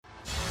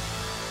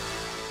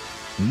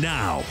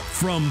Now,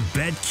 from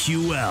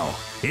BetQL,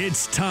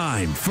 it's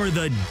time for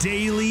the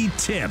Daily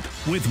Tip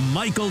with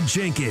Michael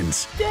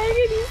Jenkins. Dang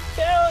it, he's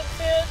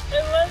talented.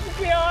 And let's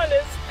be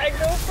honest, I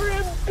go for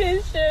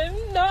ambition,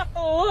 not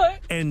look.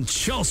 And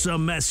Chelsea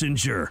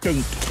Messenger.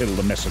 Don't kill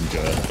the messenger,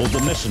 or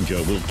the messenger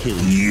will kill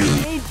you.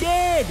 Hey,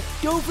 Dad,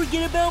 don't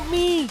forget about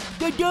me,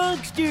 the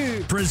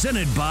dogster.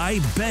 Presented by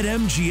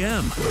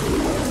BetMGM.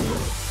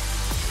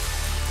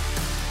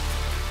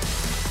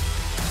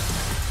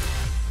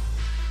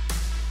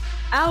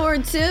 Hour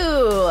 2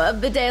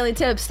 of the Daily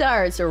Tip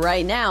starts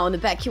right now on the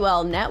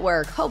BetQL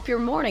network. Hope your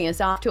morning is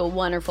off to a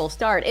wonderful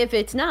start. If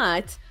it's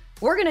not,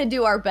 we're going to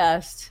do our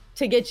best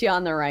to get you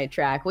on the right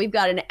track. We've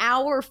got an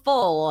hour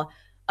full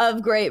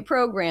of great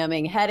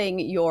programming heading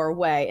your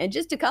way. In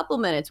just a couple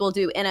minutes, we'll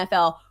do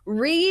NFL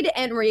Read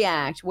and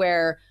React,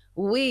 where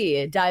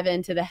we dive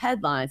into the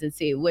headlines and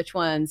see which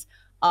ones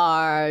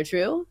are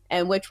true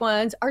and which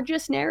ones are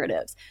just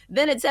narratives.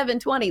 Then at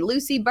 7:20,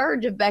 Lucy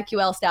Burge of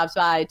BetQL stops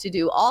by to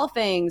do all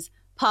things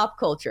pop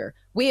culture.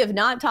 We have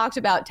not talked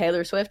about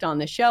Taylor Swift on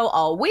the show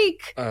all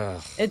week.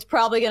 It's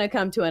probably going to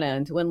come to an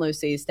end when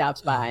Lucy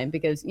stops by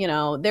because, you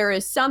know, there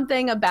is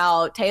something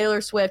about Taylor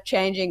Swift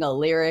changing a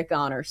lyric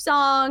on her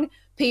song.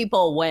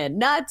 People went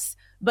nuts.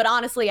 But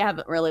honestly, I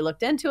haven't really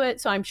looked into it,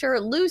 so I'm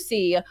sure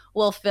Lucy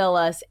will fill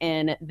us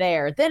in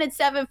there. Then at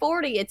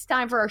 7:40, it's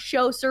time for our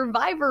show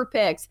Survivor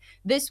Picks.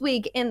 This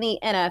week in the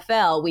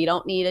NFL, we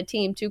don't need a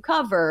team to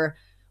cover.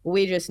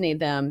 We just need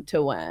them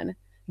to win.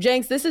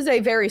 Jenks, this is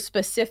a very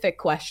specific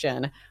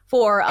question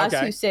for us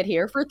who sit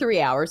here for 3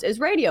 hours as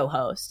radio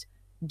hosts.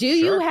 Do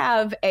you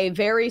have a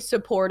very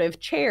supportive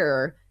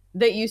chair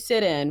that you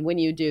sit in when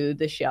you do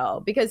the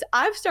show? Because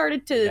I've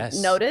started to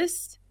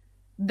notice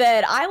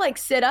that I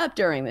sit up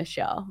during the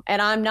show, and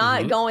I'm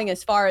not going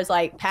as far as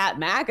Pat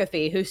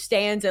McAfee, who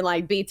stands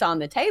and beats on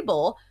the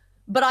table,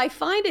 but I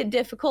find it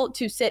difficult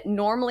to sit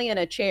normally in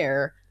a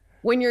chair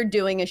when you're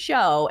doing a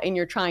show and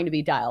you're trying to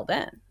be dialed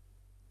in.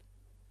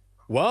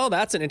 Well,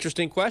 that's an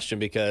interesting question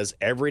because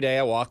every day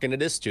I walk into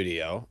this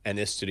studio, and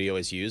this studio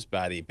is used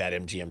by the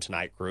BetMGM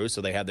Tonight crew,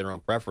 so they have their own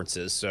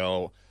preferences.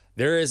 So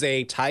there is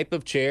a type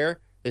of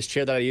chair. This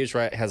chair that I use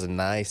has a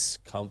nice,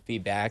 comfy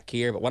back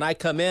here. But when I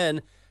come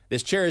in,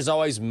 this chair is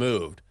always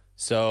moved.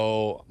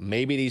 So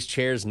maybe these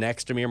chairs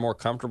next to me are more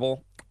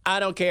comfortable. I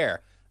don't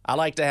care. I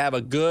like to have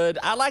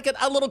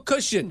a little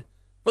cushion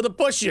for the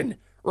pushing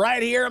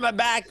right here on my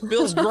back.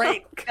 Feels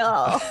great.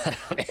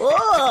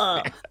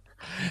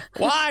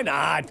 Why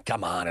not?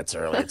 Come on, it's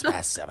early. It's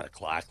past 7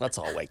 o'clock. Let's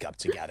all wake up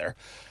together.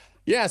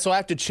 Yeah, so I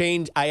have to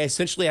change. I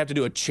essentially have to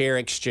do a chair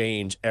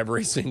exchange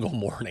every single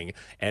morning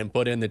and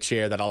put in the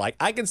chair that I like.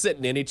 I can sit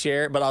in any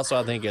chair, but also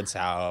I think it's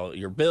how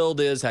your build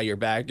is, how your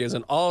back is.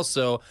 And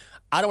also,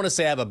 I don't want to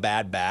say I have a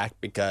bad back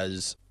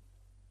because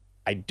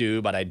I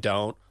do, but I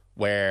don't.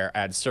 Where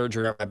I had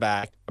surgery on my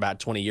back about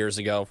 20 years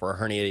ago for a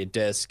herniated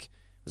disc. It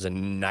was a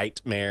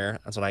nightmare.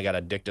 That's when I got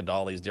addicted to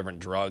all these different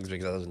drugs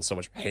because I was in so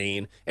much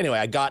pain. Anyway,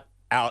 I got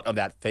out of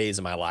that phase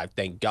of my life,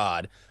 thank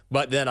God.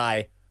 But then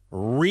I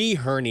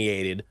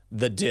re-herniated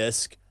the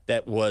disc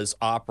that was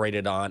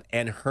operated on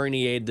and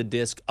herniated the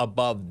disc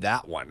above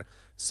that one.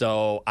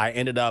 So I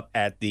ended up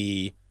at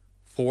the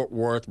Fort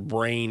Worth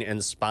Brain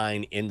and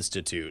Spine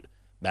Institute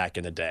back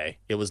in the day.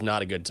 It was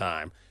not a good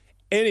time.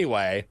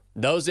 Anyway,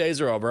 those days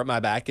are over.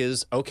 My back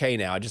is okay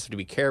now. I just have to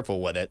be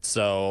careful with it.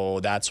 So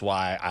that's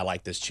why I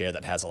like this chair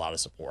that has a lot of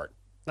support.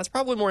 That's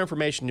probably more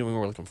information than we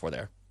were looking for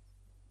there.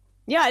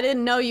 Yeah, I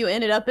didn't know you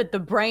ended up at the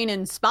Brain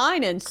and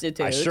Spine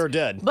Institute. I sure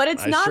did. But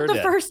it's not the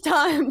first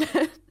time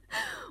that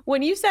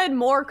when you said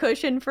more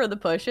cushion for the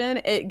pushing,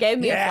 it gave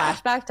me a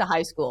flashback to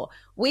high school.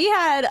 We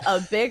had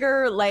a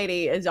bigger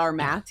lady as our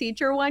math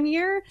teacher one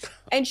year,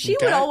 and she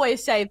would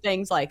always say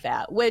things like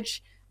that,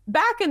 which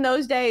back in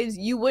those days,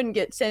 you wouldn't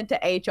get sent to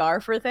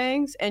HR for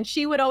things. And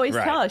she would always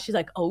tell us, she's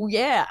like, oh,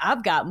 yeah,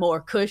 I've got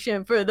more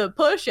cushion for the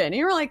pushing. And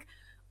you're like,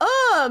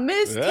 oh,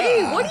 Miss T,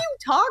 what are you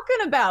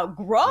talking about?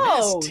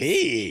 Gross. Miss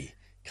T,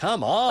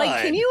 come on.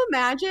 Can you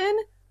imagine?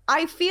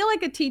 I feel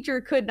like a teacher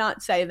could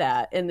not say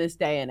that in this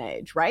day and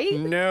age, right?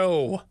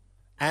 No,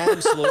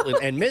 absolutely.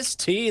 And Miss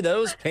T,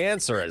 those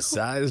pants are a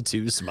size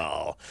too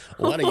small.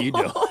 What are you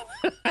doing?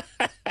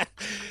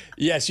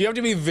 Yes, you have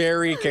to be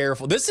very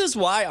careful. This is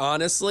why,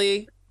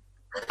 honestly,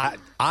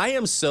 I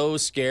am so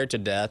scared to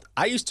death.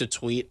 I used to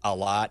tweet a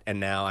lot, and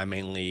now I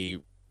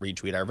mainly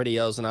retweet our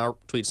videos, and I'll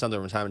tweet something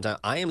from time to time.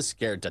 I am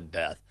scared to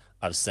death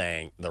of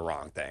saying the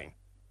wrong thing.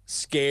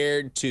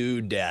 Scared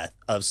to death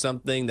of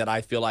something that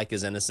I feel like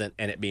is innocent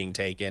and it being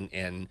taken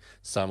in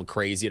some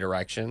crazy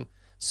direction.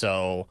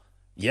 So,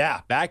 yeah,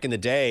 back in the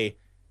day,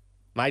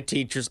 my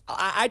teachers,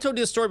 I told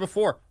you this story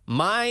before.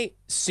 My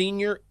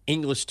senior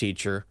English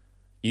teacher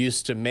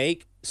used to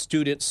make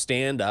students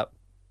stand up.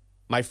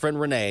 My friend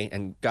Renee,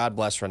 and God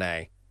bless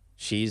Renee,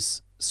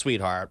 she's a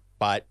sweetheart,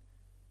 but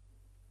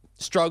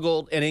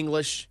struggled in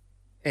English,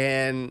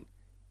 and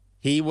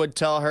he would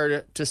tell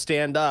her to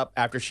stand up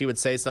after she would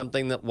say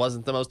something that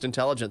wasn't the most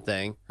intelligent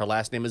thing. Her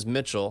last name is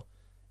Mitchell,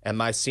 and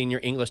my senior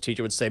English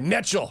teacher would say,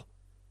 Mitchell,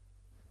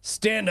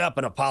 stand up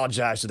and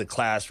apologize to the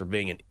class for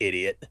being an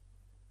idiot.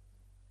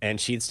 And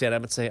she'd stand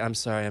up and say, I'm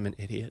sorry, I'm an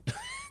idiot.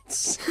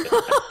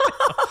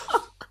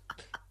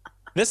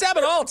 This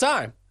happened all the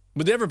time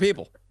with different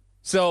people.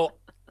 So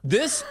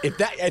if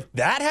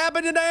that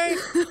happened today,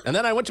 and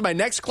then I went to my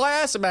next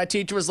class and my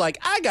teacher was like,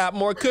 I got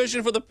more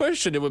cushion for the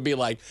pushing, it would be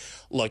like,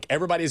 look,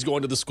 everybody's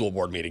going to the school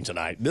board meeting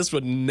tonight. This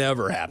would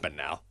never happen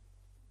now.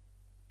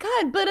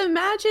 God, but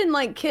imagine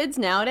like kids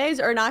nowadays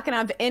are not going to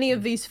have any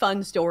of these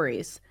fun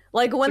stories.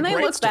 Like when they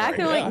look back,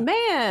 they're like,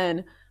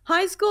 man,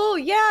 high school,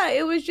 yeah,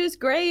 it was just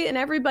great and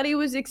everybody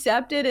was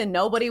accepted and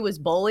nobody was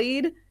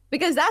bullied.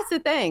 Because that's the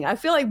thing. I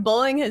feel like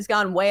bullying has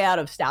gone way out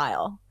of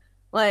style.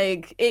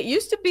 Like it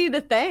used to be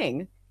the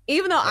thing,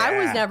 even though I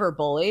was never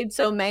bullied.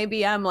 So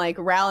maybe I'm like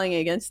rallying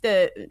against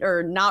it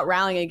or not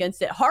rallying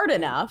against it hard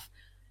enough.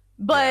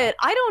 But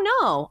I don't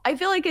know. I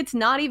feel like it's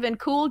not even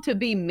cool to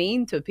be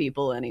mean to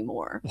people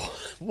anymore.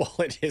 Well,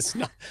 it is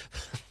not.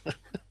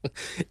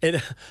 I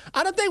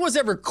don't think it was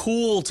ever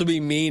cool to be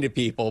mean to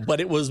people, but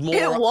it was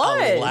more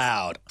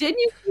allowed. Didn't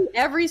you see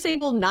every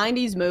single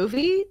 90s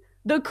movie?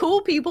 The cool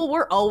people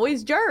were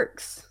always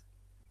jerks.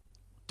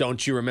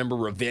 Don't you remember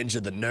Revenge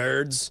of the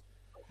Nerds?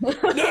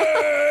 Nerds!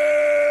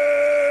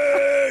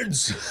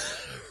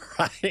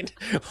 Right?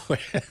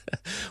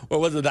 Or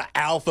was it the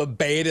alpha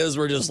betas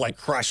were just like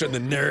crushing the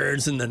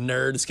nerds and the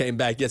nerds came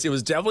back? Yes, it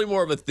was definitely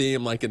more of a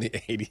theme like in the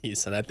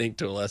 80s and I think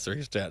to a lesser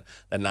extent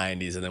the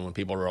 90s. And then when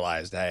people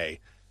realized, hey,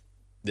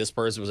 this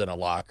person was in a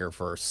locker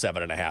for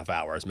 7.5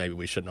 hours, maybe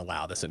we shouldn't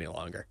allow this any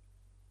longer.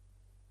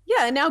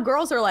 Yeah, and now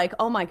girls are like,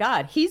 oh my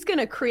God, he's going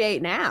to create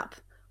an app.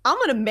 I'm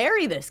going to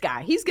marry this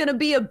guy. He's going to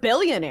be a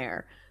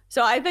billionaire.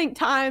 So I think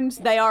times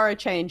they are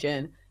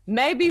a-changing.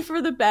 Maybe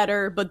for the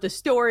better, but the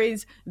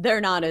stories,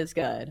 they're not as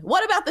good.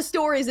 What about the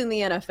stories in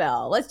the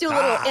NFL? Let's do a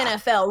little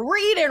NFL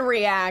read and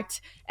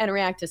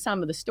react to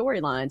some of the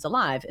storylines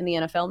alive in the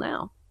NFL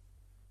now.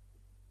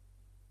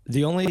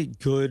 The only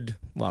good,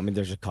 well, I mean,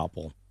 there's a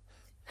couple.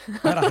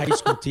 I had a high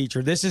school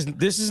teacher. This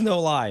is no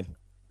lie.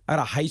 I had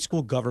a high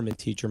school government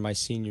teacher my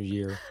senior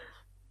year,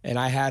 and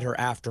I had her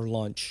after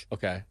lunch.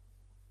 Okay.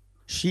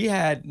 She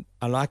had,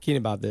 I'm not kidding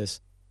about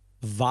this,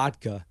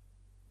 vodka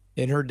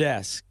in her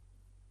desk.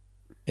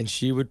 And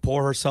she would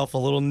pour herself a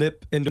little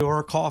nip into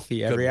her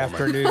coffee every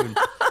afternoon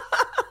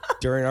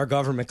during our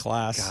government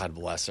class. God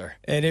bless her.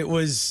 And it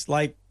was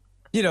like,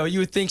 you know, you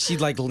would think she'd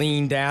like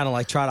lean down and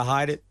like try to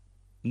hide it.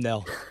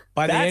 No.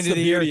 By the end of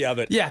the beauty year, of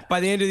it. Yeah. By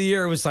the end of the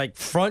year, it was like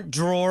front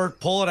drawer,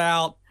 pull it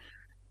out,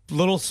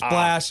 little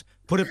splash,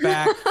 put it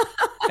back.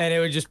 And it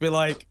would just be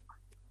like,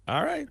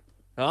 all right.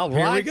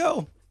 Here we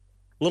go.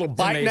 Little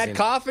bite nut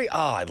coffee. Oh,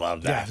 I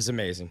love that. Yeah, it was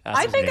amazing.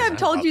 I think I've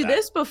told you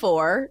this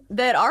before,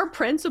 that our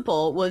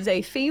principal was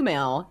a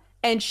female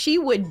and she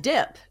would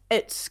dip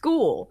at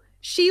school.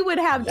 She would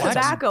have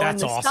tobacco on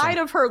the side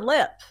of her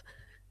lip.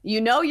 You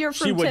know you're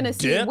from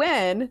Tennessee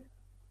when.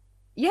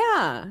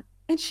 Yeah.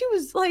 And she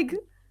was like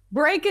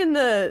breaking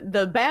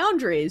the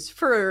boundaries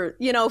for,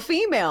 you know,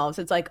 females.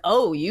 It's like,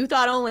 oh, you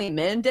thought only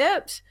men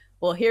dipped?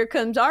 Well, here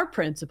comes our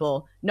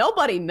principal.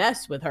 Nobody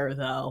messed with her,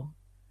 though.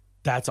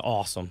 That's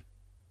awesome.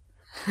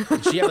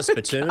 Did she have a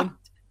spittoon?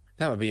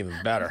 That would be even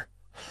better.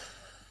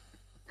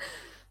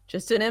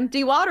 Just an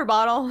empty water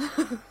bottle.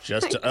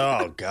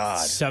 Oh,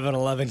 God.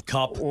 7-Eleven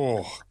cup.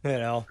 Oh. You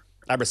know.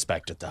 I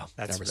respect it, though.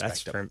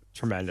 That's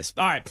tremendous.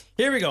 All right,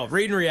 here we go.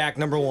 Read and react,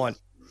 number one.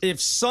 If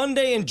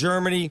Sunday in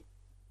Germany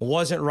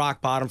wasn't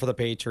rock bottom for the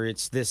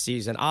Patriots this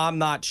season, I'm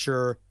not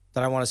sure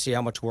that I want to see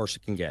how much worse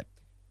it can get.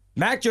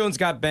 Mac Jones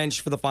got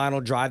benched for the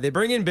final drive. They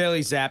bring in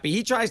Bailey Zappi.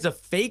 He tries to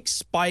fake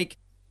spike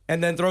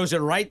and then throws it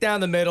right down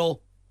the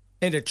middle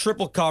into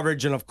triple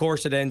coverage, and of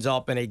course it ends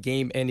up in a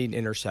game-ending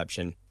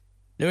interception.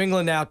 New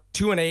England now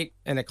 2-8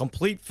 and a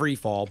complete free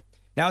fall.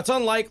 Now, it's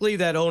unlikely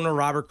that owner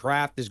Robert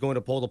Kraft is going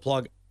to pull the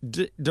plug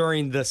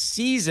during the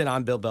season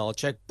on Bill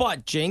Belichick,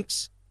 but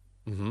Jinx,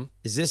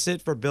 is this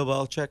it for Bill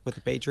Belichick with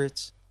the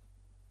Patriots?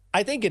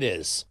 I think it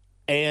is.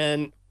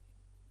 And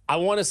I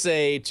want to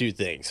say two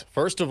things.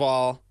 First of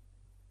all,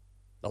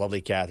 the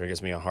lovely Catherine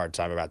gives me a hard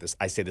time about this.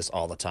 I say this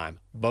all the time.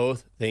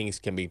 Both things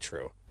can be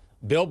true.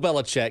 Bill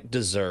Belichick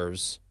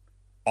deserves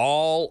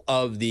all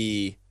of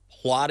the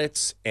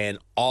plaudits and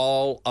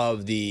all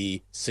of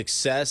the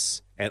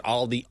success and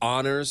all the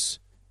honors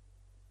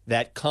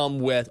that come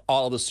with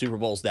all the Super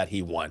Bowls that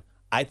he won.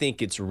 I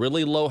think it's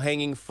really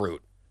low-hanging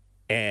fruit,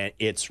 and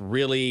it's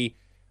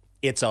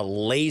a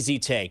lazy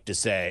take to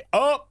say,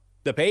 oh,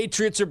 the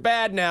Patriots are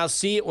bad now.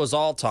 See, it was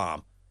all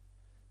Tom.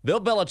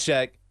 Bill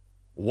Belichick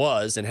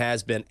was and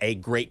has been a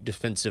great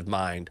defensive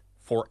mind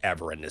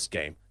forever in this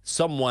game.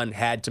 Someone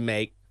had to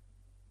make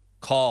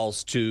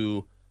calls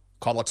to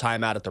call a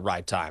timeout at the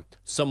right time.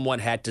 Someone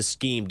had to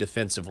scheme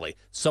defensively.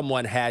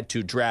 Someone had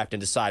to draft and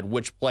decide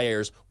which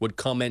players would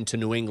come into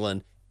New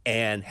England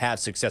and have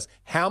success.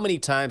 How many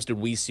times did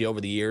we see over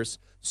the years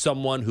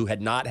someone who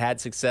had not had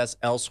success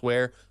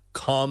elsewhere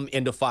come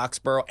into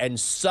Foxborough and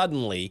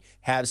suddenly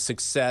have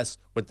success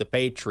with the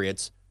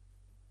Patriots,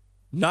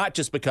 not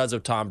just because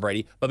of Tom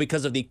Brady, but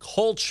because of the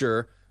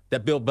culture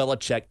that Bill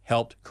Belichick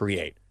helped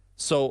create?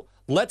 So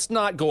let's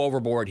not go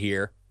overboard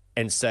here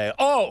and say,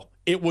 oh,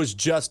 it was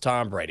just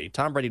Tom Brady.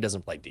 Tom Brady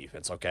doesn't play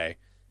defense, okay?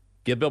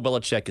 Give Bill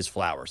Belichick his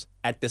flowers.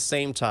 At the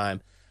same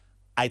time,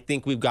 I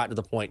think we've gotten to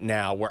the point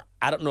now where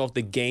I don't know if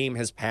the game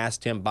has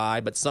passed him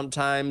by, but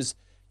sometimes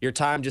your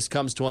time just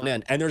comes to an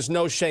end. And there's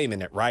no shame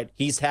in it, right?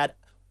 He's had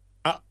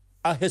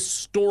a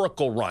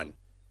historical run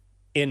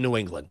in New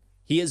England.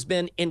 He has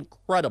been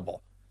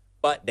incredible,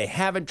 but they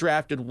haven't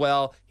drafted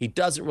well. He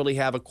doesn't really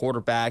have a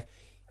quarterback.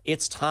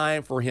 It's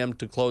time for him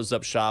to close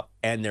up shop,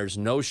 and there's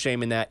no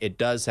shame in that. It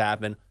does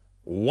happen.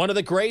 One of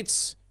the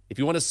greats, if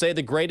you want to say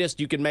the greatest,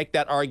 you can make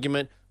that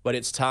argument, but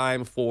it's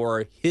time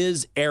for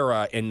his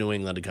era in New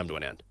England to come to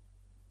an end.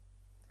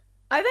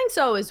 I think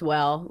so as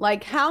well.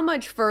 Like, how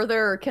much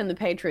further can the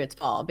Patriots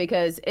fall?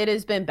 Because it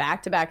has been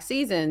back-to-back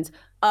seasons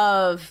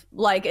of,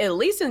 like, at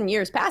least in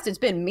years past, it's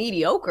been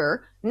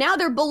mediocre. Now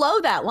they're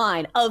below that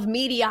line of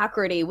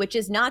mediocrity, which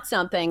is not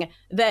something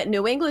that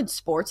New England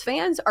sports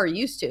fans are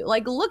used to.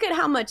 Like, look at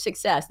how much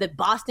success that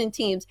Boston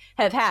teams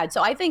have had.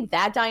 So I think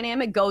that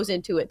dynamic goes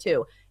into it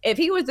too. If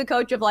he was the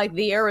coach of, like,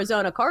 the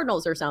Arizona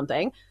Cardinals or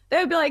something, they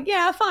would be like,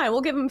 yeah, fine,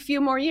 we'll give him a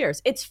few more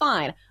years. It's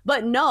fine.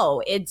 But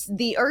no, it's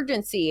the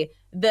urgency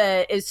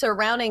that is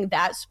surrounding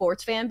that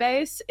sports fan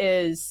base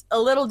is a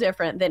little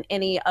different than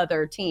any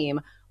other team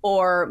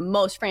or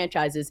most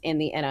franchises in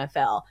the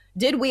NFL.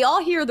 Did we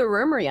all hear the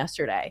rumor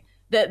yesterday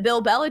that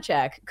Bill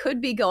Belichick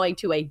could be going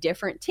to a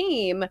different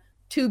team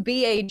to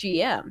be a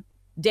GM?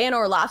 Dan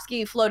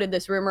Orlovsky floated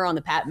this rumor on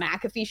the Pat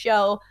McAfee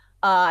show.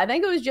 I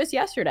think it was just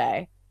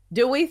yesterday.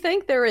 Do we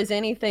think there is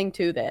anything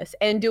to this?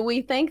 And do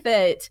we think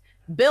that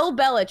Bill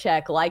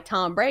Belichick, like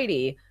Tom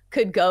Brady,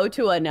 could go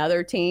to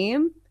another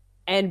team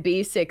and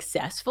be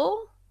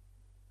successful?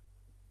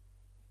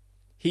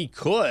 He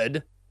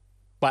could,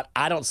 but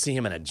I don't see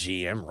him in a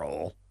GM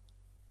role.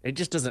 It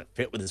just doesn't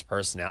fit with his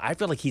personality. I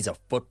feel like he's a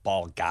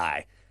football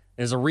guy.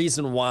 There's a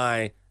reason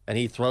why, and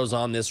he throws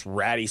on this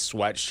ratty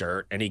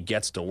sweatshirt and he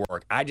gets to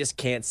work. I just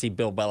can't see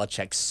Bill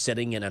Belichick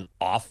sitting in an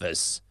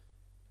office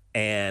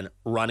and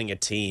running a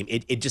team.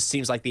 It just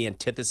seems like the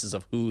antithesis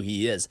of who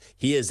he is.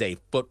 He is a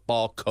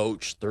football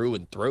coach through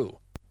and through.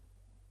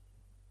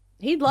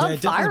 He'd love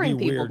firing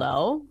people,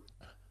 though.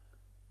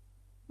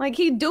 Like,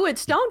 he'd do it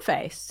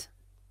stone-faced.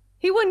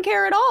 He wouldn't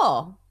care at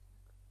all.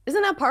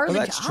 Isn't that part of the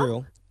job? That's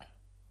true.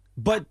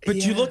 But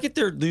you look at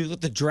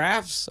the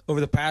drafts over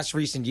the past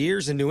recent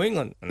years in New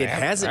England. It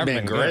hasn't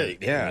been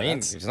great. Good. Yeah,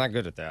 he's not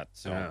good at that.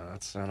 So. Yeah,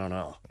 I don't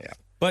know. Yeah,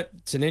 but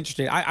it's an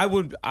interesting. I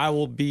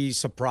will be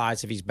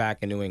surprised if he's back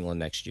in New England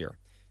next year.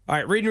 All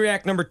right, read and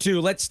react number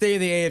 2. Let's stay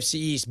in the AFC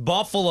East.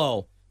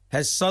 Buffalo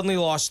has suddenly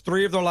lost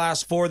 3 of their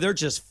last 4. They're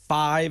just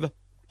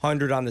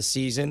 500 on the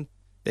season.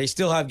 They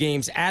still have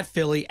games at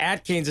Philly,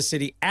 at Kansas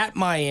City, at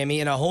Miami,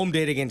 and a home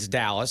date against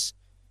Dallas.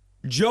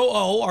 Joe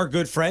O, our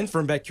good friend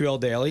from BetQL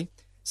Daily,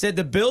 said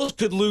the Bills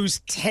could lose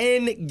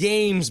 10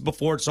 games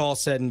before it's all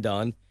said and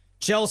done.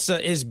 Chelsea,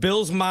 is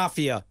Bills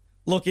Mafia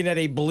looking at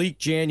a bleak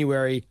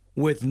January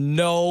with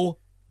no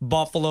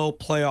Buffalo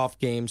playoff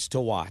games to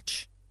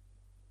watch?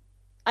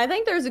 I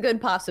think there's a good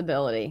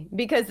possibility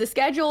because the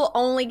schedule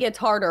only gets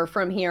harder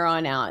from here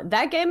on out.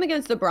 That game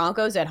against the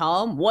Broncos at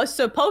home was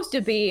supposed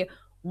to be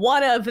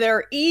one of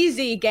their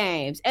easy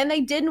games, and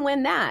they didn't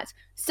win that.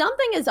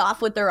 Something is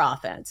off with their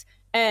offense,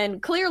 and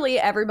clearly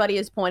everybody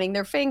is pointing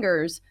their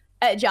fingers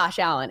at Josh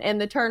Allen and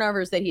the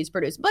turnovers that he's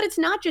produced. But it's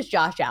not just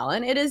Josh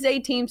Allen. It is a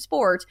team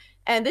sport,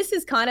 and this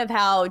is kind of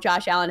how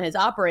Josh Allen has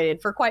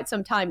operated for quite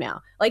some time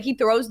now. Like, he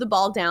throws the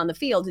ball down the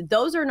field.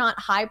 Those are not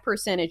high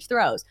percentage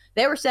throws.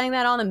 They were saying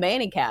that on the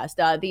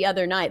Manningcast the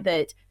other night,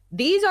 that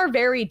these are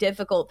very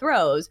difficult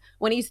throws.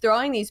 When he's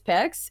throwing these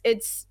picks,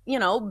 it's,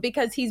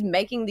 because he's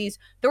making these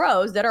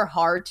throws that are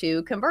hard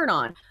to convert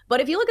on. But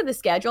if you look at the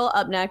schedule,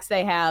 up next,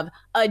 they have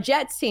a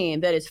Jets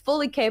team that is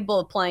fully capable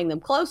of playing them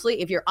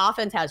closely. If your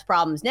offense has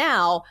problems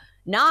now,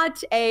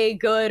 not a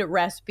good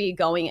recipe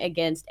going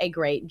against a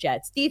great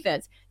Jets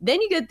defense.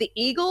 Then you get the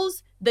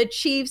Eagles, the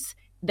Chiefs,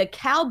 the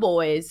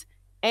Cowboys,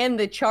 and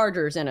the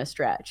Chargers in a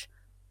stretch.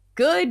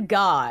 Good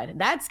God,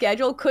 that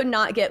schedule could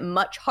not get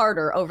much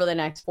harder over the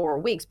next 4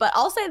 weeks. But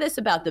I'll say this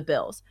about the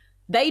Bills.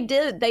 They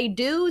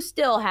do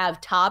still have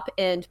top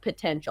end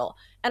potential.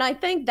 And I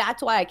think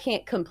that's why I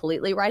can't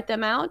completely write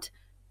them out,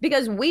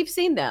 because we've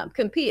seen them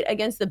compete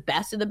against the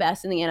best of the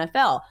best in the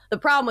NFL. The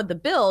problem with the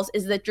Bills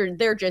is that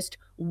they're just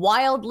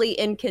wildly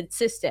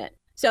inconsistent.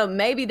 So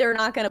maybe they're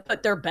not going to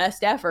put their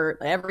best effort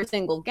every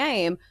single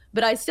game,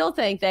 but I still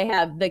think they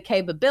have the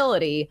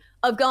capability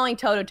of going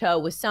toe-to-toe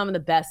with some of the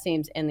best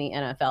teams in the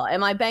NFL.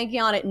 Am I banking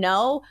on it?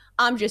 No.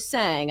 I'm just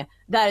saying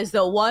that is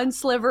the one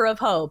sliver of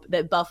hope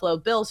that Buffalo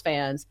Bills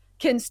fans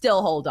can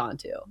still hold on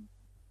to.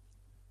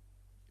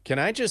 Can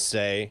I just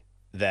say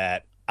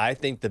that I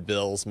think the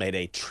Bills made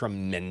a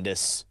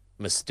tremendous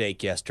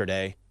mistake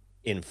yesterday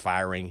in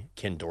firing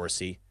Ken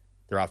Dorsey,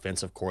 their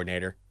offensive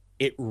coordinator.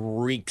 It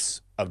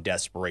reeks of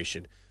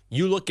desperation.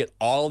 You look at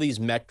all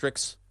these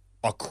metrics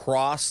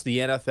across the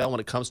NFL when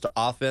it comes to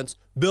offense.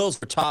 Bills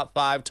for top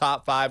five.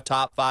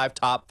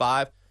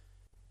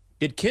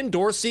 Did Ken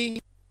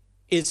Dorsey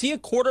Is he a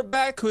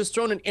quarterback who has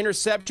thrown an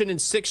interception in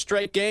 6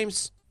 straight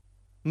games?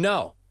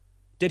 No.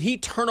 Did he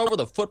turn over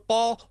the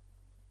football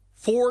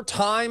 4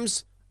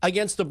 times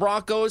against the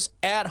Broncos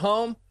at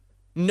home?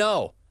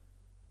 No.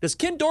 Does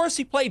Ken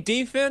Dorsey play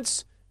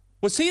defense?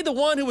 Was he the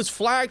one who was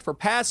flagged for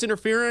pass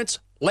interference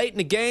late in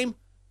the game?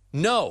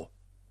 No.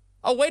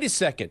 Oh, wait a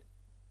second.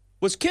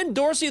 Was Ken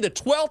Dorsey the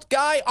 12th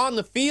guy on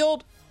the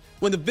field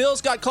when the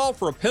Bills got called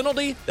for a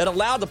penalty that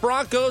allowed the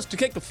Broncos to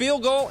kick the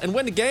field goal and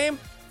win the game?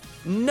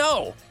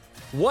 No.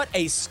 What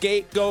a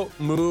scapegoat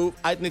move.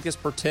 I think this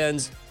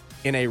portends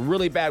in a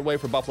really bad way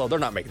for Buffalo. They're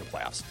not making the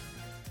playoffs.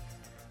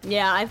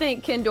 Yeah, I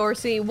think Ken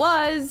Dorsey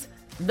was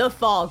the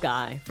fall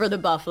guy for the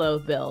Buffalo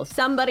Bills.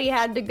 Somebody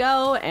had to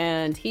go,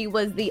 and he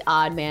was the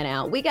odd man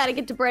out. We got to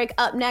get to break.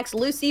 Up next,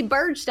 Lucy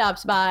Bird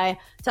stops by,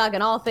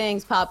 talking all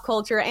things pop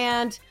culture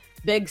and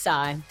Big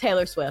Sigh,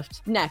 Taylor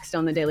Swift. Next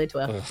on the Daily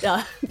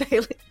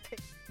Daily.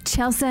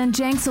 Chelsea and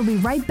Jenks will be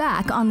right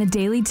back on the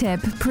Daily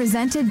Tip,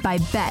 presented by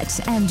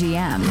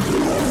BetMGM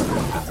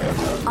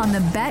on the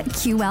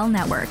BetQL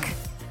network.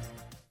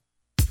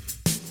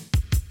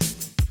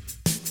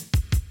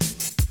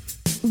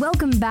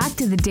 Welcome back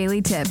to the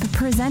Daily Tip,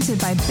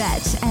 presented by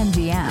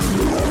BetMGM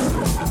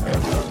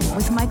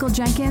with Michael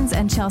Jenkins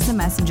and Chelsea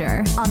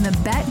Messenger on the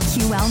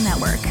BetQL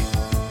network.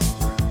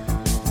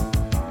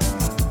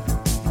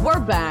 We're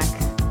back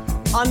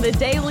on the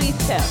Daily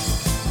Tip.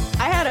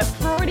 I had a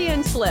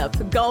Freudian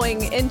slip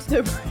going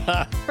into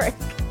the break.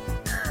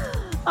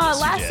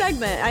 Last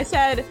segment, I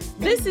said,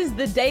 this is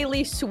the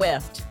Daily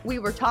Swift. We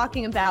were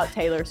talking about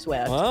Taylor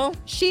Swift. Well,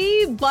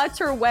 she butts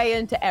her way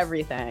into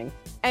everything.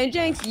 And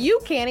Jenks,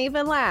 you can't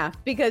even laugh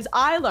because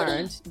I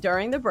learned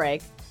during the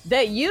break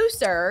that you,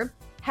 sir,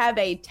 have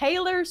a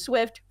Taylor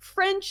Swift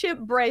friendship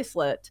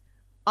bracelet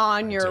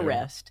on your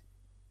wrist.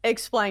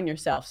 Explain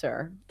yourself,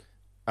 sir.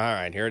 all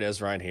right, here it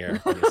is right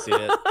here. You see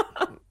it?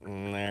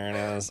 There it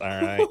is. All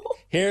right.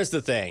 Here's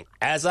the thing.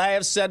 As I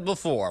have said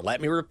before,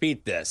 let me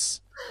repeat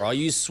this. For all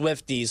you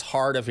Swifties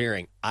hard of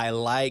hearing, I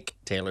like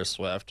Taylor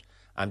Swift.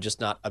 I'm just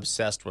not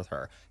obsessed with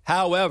her.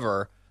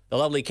 However, the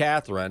lovely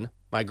Catherine,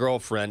 my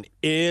girlfriend,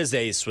 is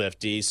a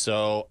Swiftie.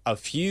 So a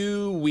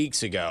few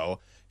weeks ago,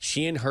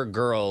 she and her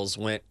girls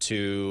went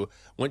to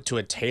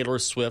a Taylor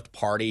Swift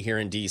party here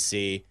in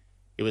D.C.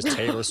 It was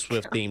Taylor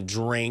Swift themed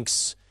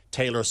drinks,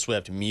 Taylor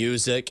Swift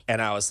music.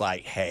 And I was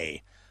like,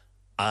 hey,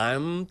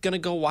 I'm going to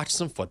go watch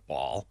some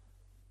football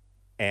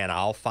and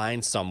I'll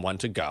find someone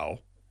to go.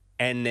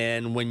 And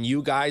then when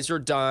you guys are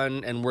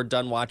done and we're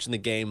done watching the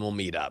game, we'll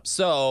meet up.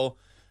 So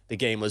the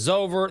game was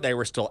over. They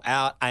were still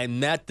out. I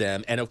met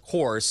them. And of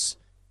course,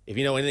 if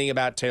you know anything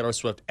about Taylor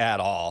Swift at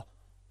all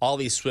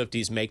these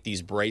Swifties make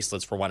these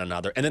bracelets for one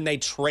another and then they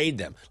trade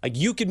them. Like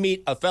you could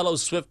meet a fellow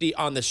Swiftie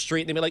on the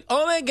street and they'd be like,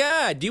 oh my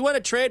God, do you want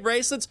to trade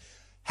bracelets?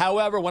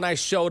 However, when I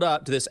showed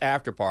up to this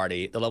after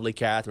party, the lovely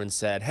Catherine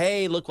said,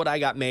 hey, look what I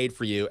got made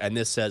for you. And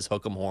this says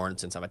Hook 'em Horn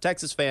since I'm a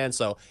Texas fan.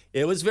 So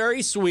it was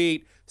very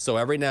sweet. So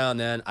every now and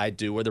then I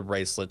do wear the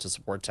bracelet to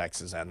support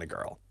Texas and the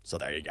girl. So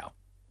there you go.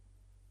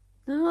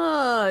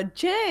 Oh,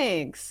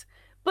 Jenks.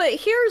 But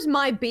here's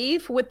my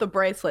beef with the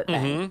bracelet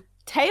thing.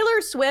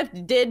 Taylor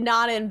Swift did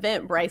not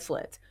invent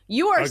bracelets.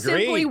 You are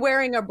simply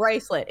wearing a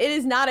bracelet. It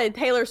is not a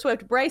Taylor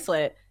Swift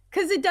bracelet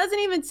because it doesn't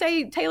even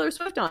say Taylor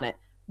Swift on it.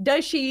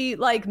 Does she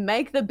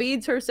make the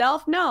beads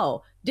herself?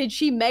 No. Did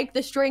she make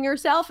the string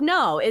herself?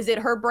 No. Is it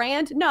her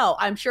brand? No.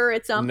 I'm sure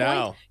at some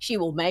point she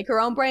will make her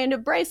own brand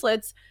of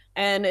bracelets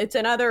and it's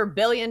another $1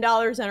 billion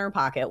in her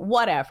pocket.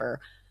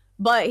 Whatever.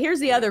 But here's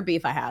the other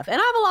beef I have.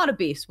 And I have a lot of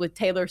beefs with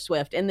Taylor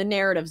Swift and the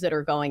narratives that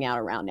are going out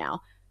around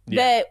now.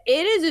 That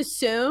it is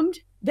assumed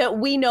that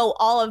we know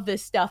all of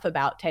this stuff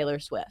about Taylor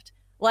Swift.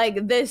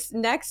 Like this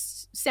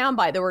next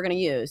soundbite that we're going to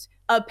use.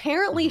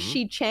 Apparently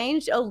she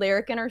changed a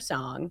lyric in her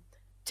song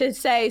to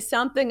say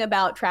something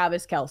about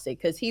Travis Kelce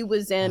because he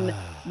was in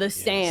the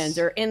stands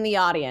or in the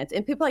audience.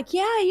 And people are like,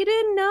 yeah, you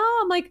didn't know?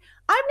 I'm like,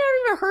 I've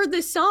never even heard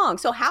this song.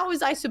 So how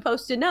was I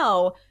supposed to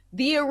know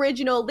the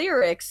original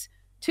lyrics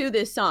to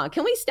this song?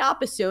 Can we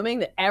stop assuming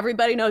that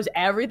everybody knows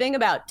everything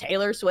about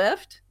Taylor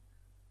Swift?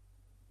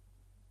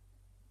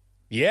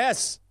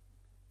 Yes.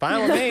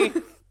 Fine with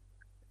me.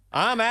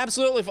 I'm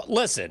absolutely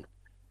listen,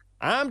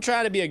 I'm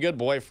trying to be a good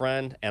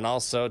boyfriend, and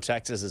also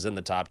Texas is in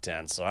the top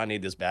 10, so I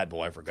need this bad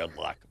boy for good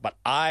luck. But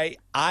I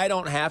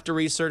don't have to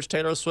research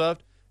Taylor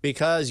Swift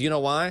because you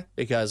know why?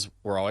 Because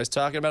we're always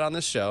talking about it on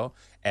this show.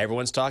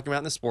 Everyone's talking about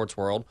it in the sports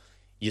world.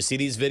 You see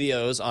these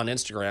videos on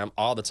Instagram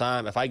all the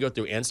time. If I go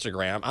through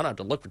Instagram, I don't have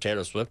to look for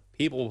Taylor Swift.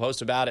 People will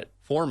post about it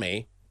for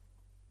me,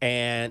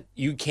 and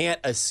you can't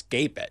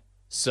escape it.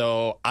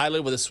 So I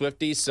live with a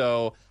Swiftie,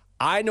 so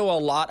I know a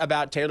lot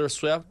about Taylor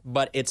Swift,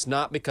 but it's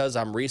not because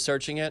I'm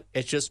researching it.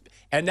 It's just,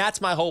 and that's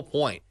my whole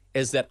point,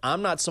 is that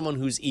I'm not someone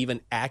who's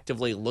even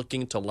actively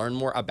looking to learn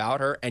more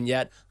about her, and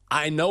yet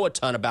I know a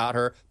ton about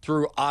her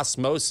through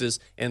osmosis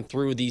and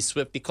through the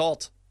Swiftie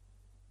cult.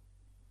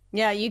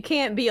 Yeah, you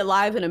can't be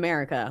alive in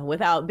America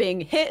without being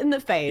hit in the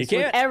face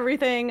with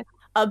everything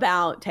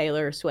about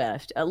Taylor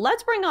Swift.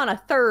 Let's bring on a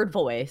third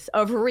voice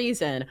of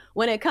reason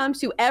when it comes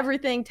to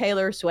everything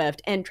Taylor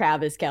Swift and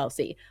Travis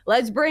Kelce.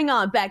 Let's bring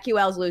on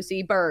BetQL's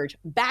Lucy Burge,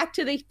 Back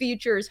to the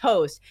Future's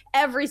host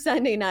every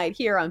Sunday night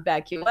here on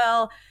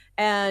BetQL,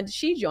 and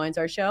she joins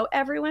our show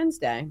every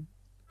Wednesday.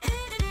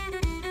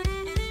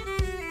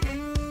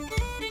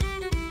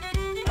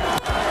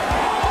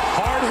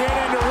 Hard hit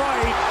into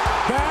right,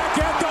 back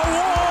at the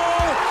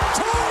wall,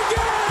 tie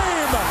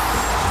game!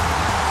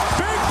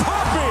 Big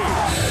Puppy!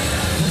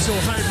 I'm so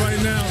hyped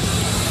right now.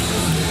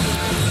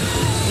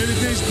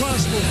 Anything's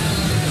possible.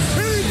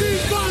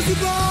 Anything's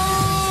possible!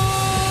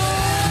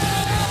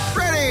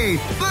 Ready!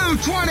 Blue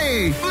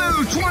 20!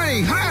 Blue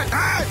 20! Hot!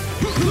 Hot!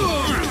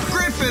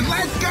 Griffin,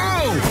 let's go!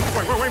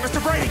 Wait,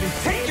 Mr. Brady,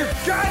 take your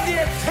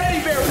goddamn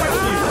teddy bear with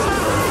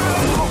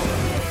you!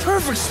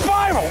 Perfect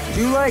spiral!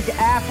 You like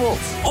apples?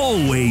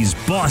 Always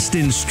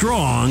Boston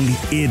strong,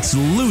 it's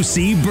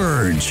Lucy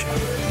Burge.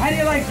 How do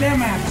you like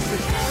them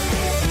apples?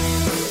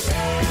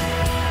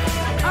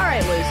 All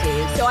right,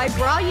 Lucy. So I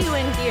brought you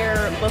in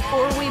here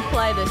before we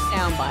play the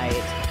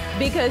soundbite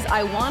because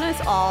I want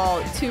us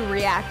all to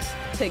react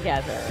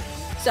together.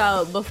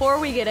 So before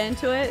we get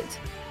into it,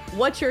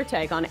 what's your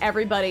take on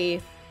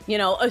everybody,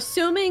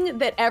 assuming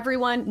that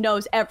everyone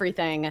knows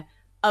everything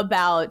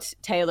about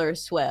Taylor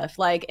Swift?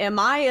 Like, am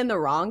I in the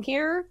wrong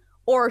here?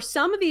 Or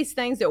some of these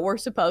things that we're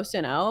supposed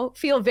to know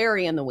feel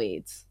very in the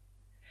weeds?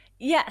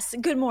 Yes,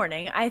 good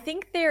morning. I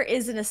think there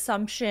is an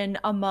assumption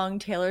among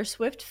Taylor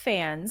Swift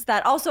fans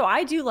that also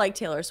I do like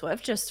Taylor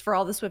Swift, just for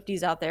all the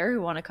Swifties out there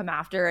who want to come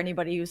after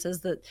anybody who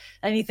says that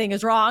anything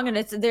is wrong and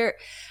it's there.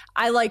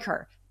 I like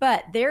her.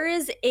 But there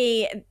is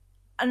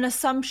an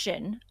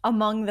assumption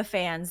among the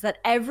fans that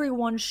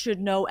everyone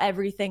should know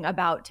everything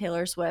about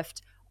Taylor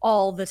Swift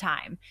all the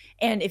time.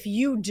 And if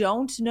you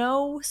don't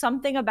know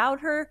something about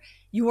her,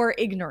 you are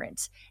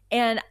ignorant.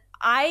 And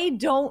I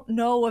don't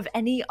know of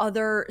any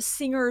other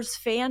singer's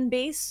fan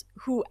base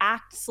who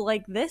acts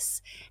like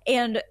this.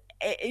 And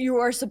you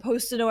are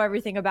supposed to know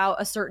everything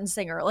about a certain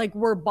singer. Like,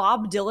 were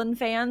Bob Dylan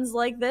fans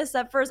like this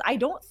at first? I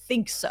don't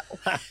think so.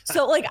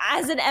 So, like,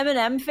 as an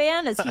Eminem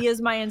fan, as he is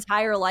my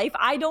entire life,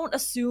 I don't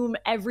assume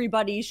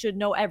everybody should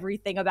know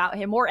everything about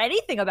him or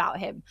anything about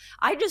him.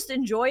 I just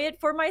enjoy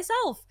it for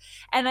myself.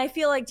 And I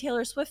feel like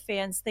Taylor Swift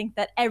fans think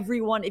that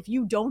everyone, if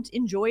you don't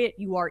enjoy it,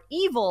 you are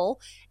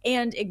evil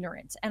and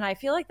ignorant. And I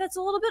feel like that's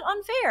a little bit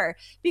unfair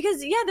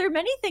because, yeah, there are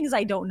many things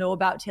I don't know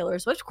about Taylor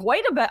Swift,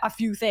 quite a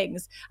few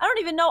things. I don't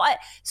even know.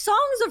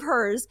 Songs of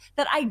hers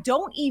that I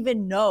don't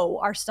even know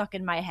are stuck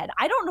in my head.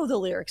 I don't know the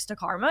lyrics to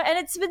Karma, and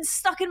it's been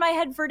stuck in my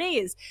head for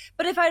days.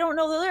 But if I don't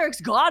know the lyrics,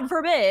 God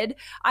forbid,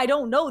 I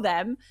don't know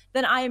them,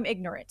 then I am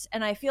ignorant.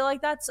 And I feel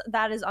like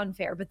that is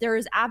unfair. But there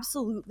is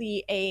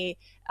absolutely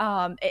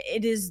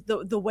it is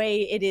the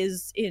way it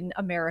is in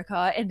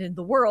America and in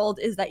the world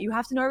is that you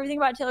have to know everything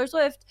about Taylor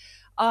Swift,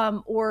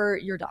 or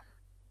you're dumb.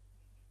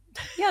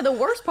 Yeah, the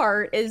worst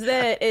part is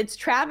that it's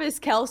Travis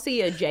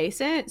Kelce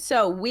adjacent.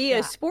 So we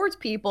as sports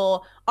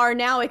people are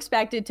now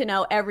expected to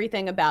know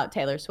everything about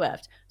Taylor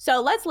Swift.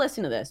 So let's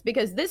listen to this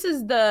because this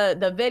is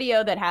the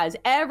video that has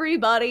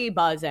everybody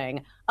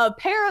buzzing.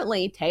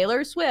 Apparently,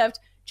 Taylor Swift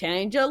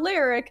changed a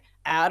lyric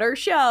at her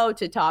show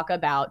to talk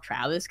about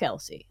Travis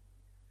Kelce.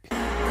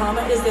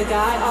 Karma is the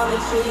guy on the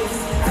cheese.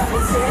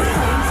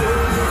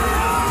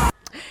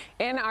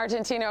 In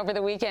Argentina over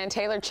the weekend,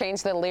 Taylor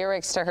changed the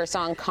lyrics to her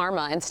song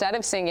Karma. Instead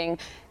of singing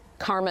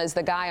Karma is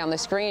the guy on the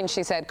screen,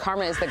 she said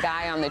Karma is the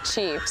guy on the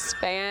Chiefs.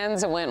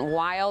 Fans went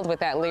wild with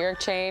that lyric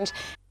change.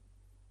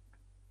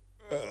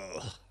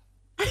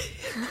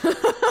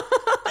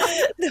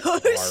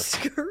 Those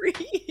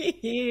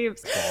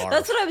screams.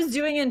 That's what I was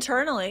doing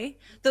internally.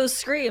 Those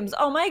screams.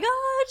 Oh my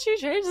God, she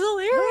changed the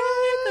lyric.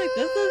 Like,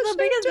 this is the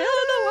biggest deal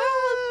in the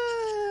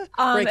world.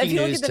 Breaking if you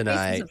look news at the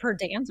tonight. faces of her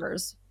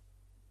dancers.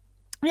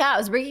 Yeah, it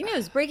was breaking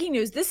news. Breaking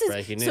news. This is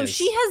Breaking so news.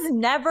 she has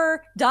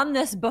never done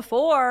this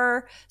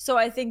before. So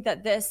I think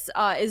that this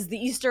is the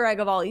Easter egg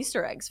of all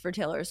Easter eggs for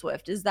Taylor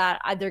Swift. Is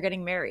that they're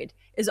getting married?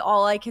 Is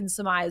all I can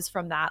surmise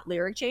from that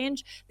lyric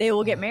change. They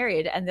will get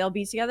married and they'll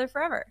be together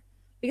forever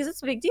because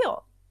it's a big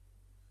deal.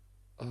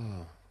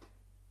 Oh,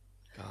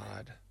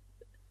 God.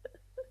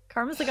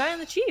 Karma's the guy on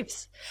the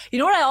Chiefs. You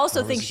know what I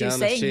also think she's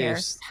saying here?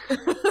 You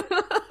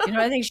know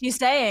what I think she's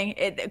saying?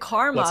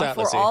 Karma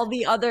for all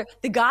the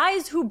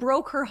guys who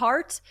broke her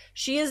heart.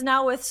 She is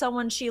now with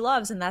someone she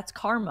loves, and that's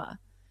Karma,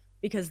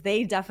 because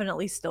they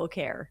definitely still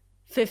care.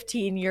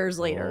 15 years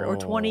later or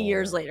 20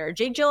 years later,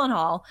 Jake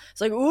Gyllenhaal is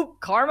like, "Oop,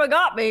 Karma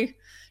got me.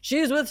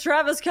 She's with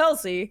Travis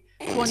Kelce."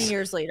 20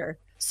 years later.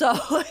 So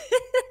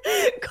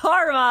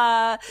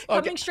Karma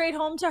coming straight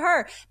home to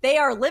her. They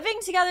are living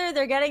together.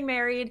 They're getting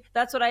married.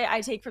 That's what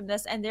I take from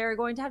this. And they're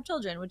going to have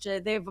children, which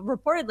they've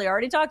reportedly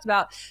already talked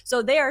about.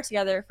 So they are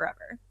together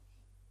forever.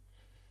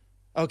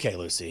 Okay,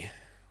 Lucy,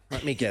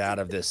 let me get out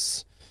of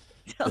this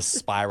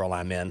spiral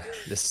I'm in,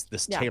 this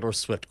Taylor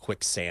Swift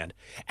quicksand.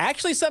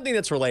 Actually, something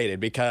that's related,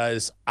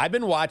 because I've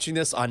been watching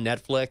this on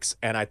Netflix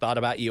and I thought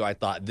about you. I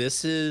thought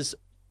this is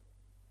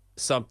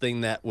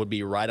something that would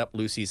be right up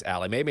Lucy's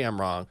alley. Maybe I'm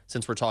wrong,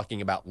 since we're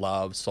talking about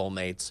love,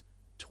 soulmates,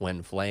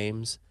 twin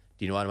flames.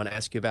 Do you know what I'm going to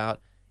ask you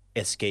about?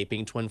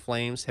 Escaping Twin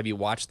Flames. Have you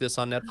watched this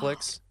on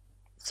Netflix?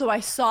 So I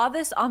saw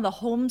this on the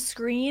home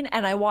screen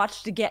and I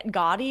watched Get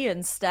Gotti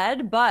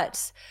instead,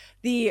 but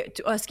the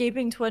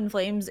Escaping Twin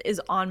Flames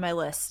is on my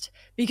list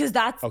because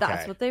that's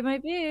what they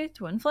might be,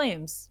 twin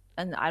flames.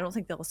 And I don't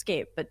think they'll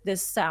escape, but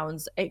this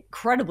sounds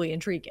incredibly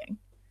intriguing.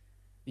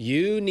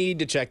 You need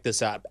to check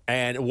this out.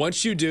 And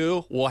once you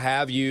do, we're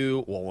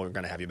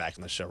going to have you back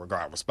on the show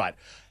regardless, but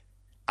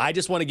I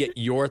just want to get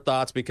your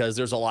thoughts because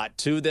there's a lot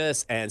to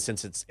this. And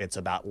since it's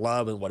about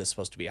love and what is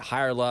supposed to be a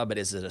higher love, but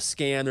is it a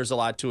scam? There's a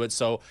lot to it.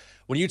 So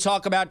when you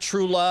talk about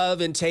true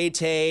love and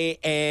Tay-Tay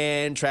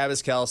and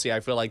Travis Kelce, I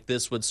feel like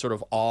this would sort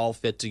of all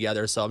fit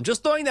together. So I'm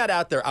just throwing that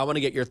out there. I want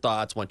to get your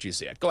thoughts once you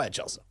see it. Go ahead,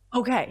 Chelsea.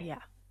 Okay, yeah.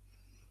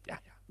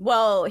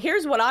 Well,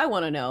 here's what I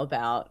want to know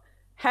about.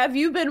 Have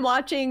you been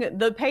watching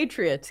the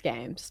Patriots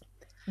games?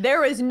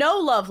 There is no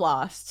love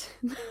lost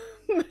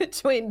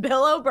between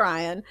Bill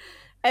O'Brien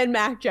and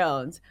Mac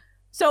Jones.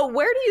 So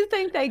where do you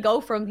think they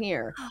go from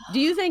here? Do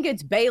you think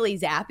it's Bailey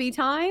Zappi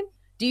time?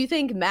 Do you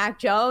think Mac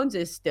Jones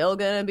is still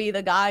going to be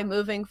the guy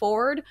moving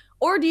forward?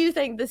 Or do you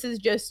think this is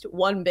just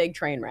one big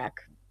train wreck?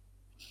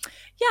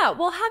 Yeah,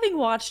 well, having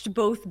watched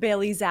both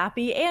Bailey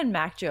Zappi and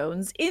Mac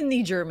Jones in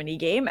the Germany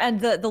game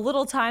and the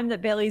little time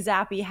that Bailey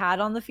Zappi had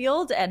on the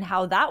field and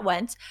how that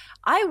went,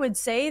 I would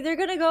say they're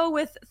going to go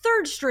with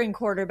third string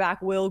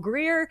quarterback Will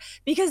Grier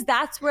because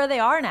that's where they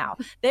are now.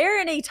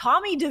 They're in a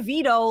Tommy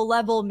DeVito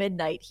level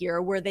midnight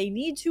here where they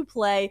need to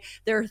play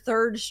their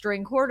third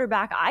string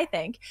quarterback, I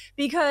think,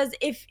 because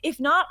if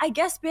not, I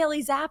guess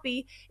Bailey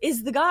Zappi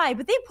is the guy,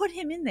 but they put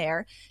him in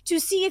there to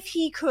see if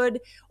he could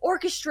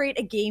orchestrate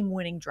a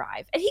game-winning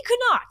drive, and he could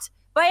not.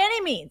 By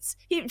any means.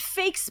 He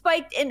fake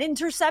spiked an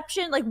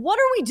interception. Like, what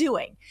are we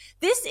doing?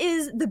 This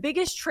is the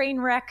biggest train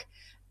wreck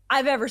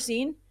I've ever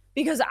seen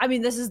because, I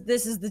mean, this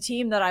is the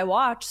team that I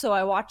watch. So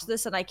I watch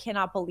this and I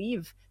cannot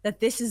believe that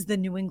this is the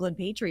New England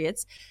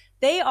Patriots.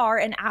 They are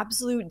an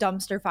absolute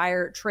dumpster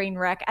fire train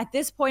wreck. At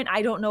this point,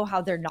 I don't know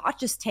how they're not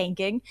just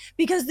tanking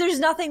because there's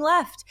nothing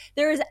left.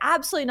 There is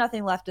absolutely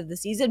nothing left of the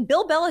season.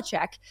 Bill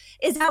Belichick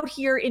is out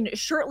here in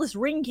shirtless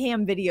ring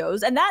cam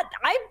videos, and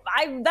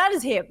that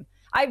is him.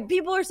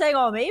 People are saying,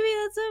 oh, maybe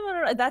that's him. I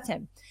don't know. That's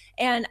him.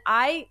 And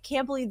I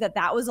can't believe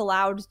that was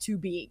allowed to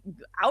be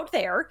out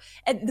there.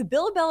 And the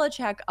Bill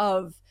Belichick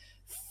of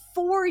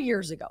 3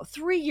 years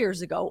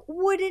ago,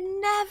 would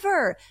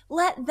never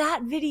let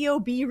that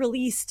video be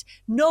released.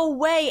 No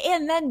way.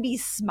 And then be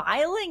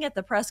smiling at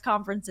the press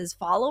conferences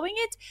following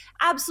it.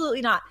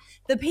 Absolutely not.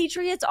 The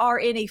Patriots are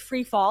in a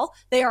free fall.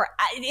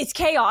 It's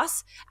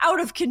chaos, out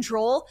of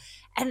control,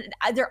 and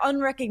they're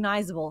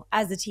unrecognizable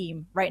as a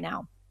team right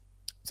now.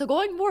 So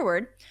going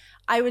forward,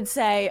 I would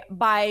say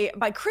by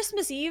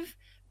Christmas Eve,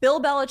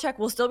 Bill Belichick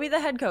will still be the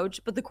head coach,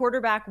 but the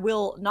quarterback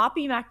will not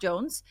be Mac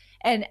Jones.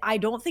 And I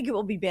don't think it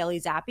will be Bailey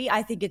Zappi.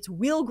 I think it's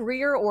Will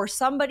Grier or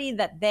somebody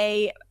that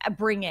they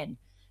bring in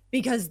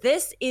because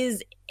this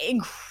is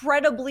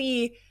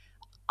incredibly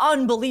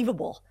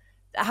unbelievable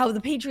how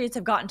the Patriots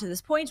have gotten to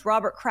this point.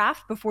 Robert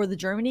Kraft before the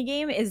Germany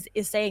game is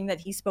saying that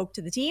he spoke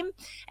to the team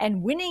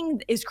and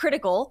winning is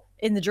critical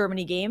in the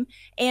Germany game.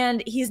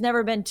 And he's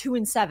never been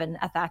 2-7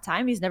 at that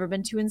time. He's never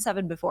been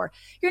 2-7 before.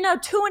 You're now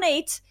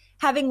 2-8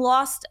 having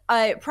lost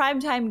a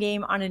primetime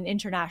game on an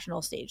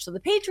international stage. So the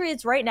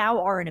Patriots right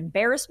now are an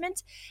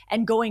embarrassment,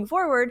 and going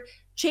forward,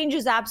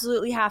 changes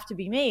absolutely have to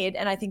be made.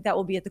 And I think that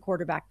will be at the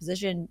quarterback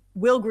position,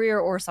 Will Grier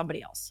or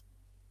somebody else.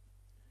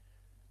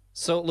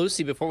 So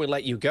Lucy, before we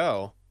let you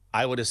go,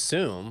 I would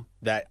assume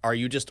that are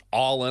you just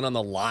all in on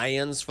the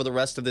Lions for the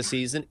rest of the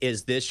season?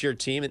 Is this your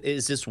team?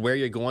 Is this where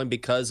you're going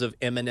because of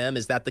Eminem?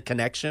 Is that the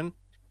connection?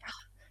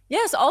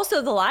 Yes.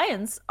 Also, the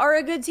Lions are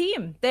a good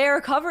team. They are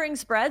covering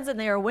spreads and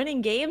they are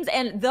winning games.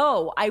 And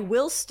though I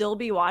will still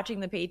be watching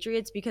the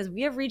Patriots because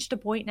we have reached a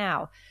point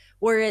now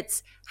where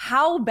it's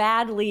how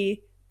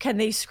badly can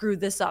they screw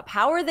this up?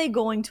 How are they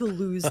going to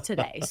lose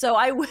today? So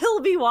I will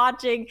be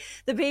watching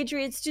the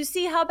Patriots to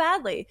see how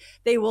badly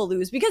they will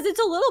lose because it's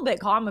a little bit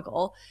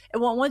comical.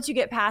 And once you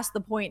get past the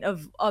point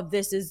of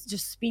this is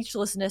just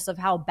speechlessness of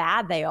how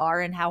bad they are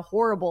and how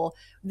horrible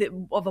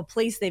of a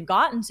place they've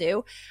gotten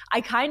to,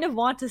 I kind of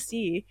want to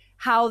see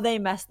how they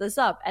mess this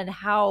up and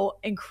how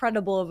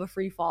incredible of a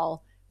free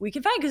fall we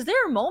can find, because there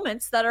are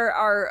moments that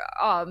are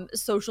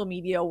social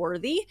media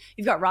worthy.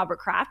 You've got Robert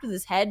Kraft with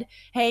his head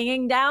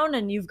hanging down,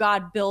 and you've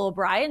got Bill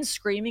O'Brien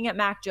screaming at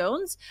Mac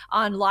Jones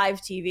on live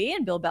TV,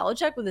 and Bill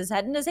Belichick with his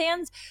head in his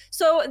hands.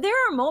 So there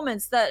are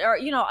moments that are,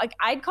 like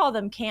I'd call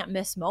them can't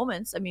miss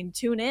moments. I mean,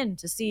 tune in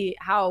to see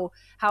how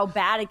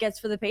bad it gets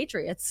for the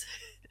Patriots.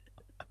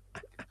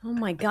 Oh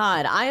my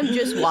God. I am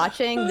just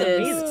watching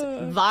this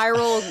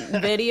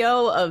viral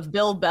video of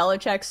Bill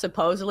Belichick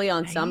supposedly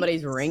on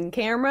somebody's ring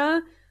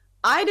camera.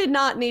 I did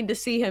not need to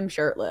see him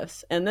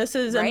shirtless. And this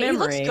is a memory he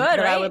looks good, that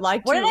right? I would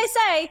like What to... did I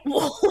say?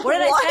 What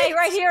did I say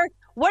right here?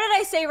 What did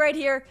I say right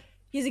here?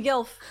 He's a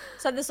gilf.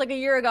 Said this like a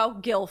year ago.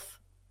 Gilf.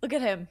 Look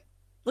at him.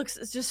 Looks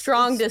it's just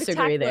strong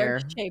disagree there.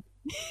 Shape.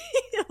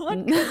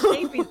 What good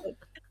shape he's in.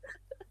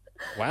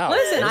 Wow.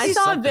 Listen, I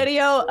saw a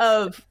video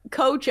of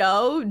Coach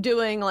O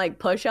doing like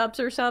push-ups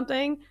or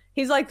something.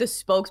 He's like the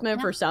spokesman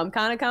for some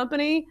kind of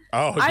company.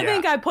 Oh, I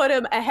think I put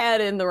him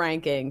ahead in the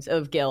rankings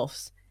of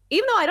GILFs,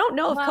 even though I don't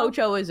know if Coach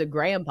O is a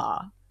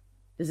grandpa.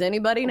 Does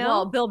anybody know?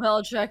 Well, Bill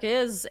Belichick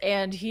is,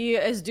 and he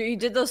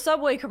did those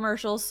Subway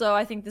commercials. So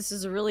I think this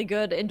is a really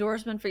good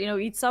endorsement for,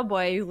 eat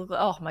Subway.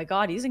 Oh my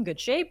God, he's in good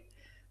shape.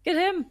 Get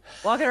him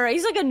walking around.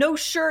 He's like a no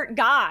shirt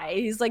guy.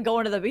 He's like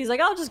he's like,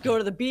 I'll just go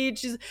to the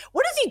beach.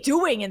 What is he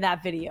doing in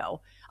that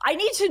video? I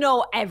need to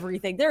know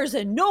everything. There's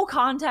no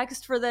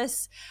context for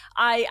this.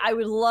 I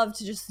would love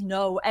to just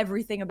know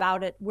everything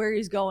about it, where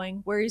he's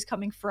going, where he's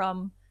coming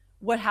from,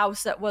 what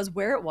house that was,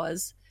 where it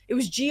was. It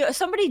was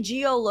somebody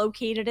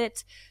geolocated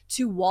it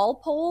to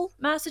Walpole,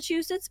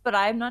 Massachusetts, but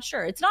I'm not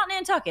sure. It's not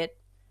Nantucket,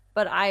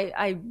 but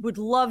I would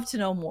love to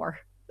know more.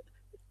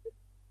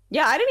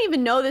 Yeah, I didn't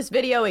even know this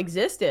video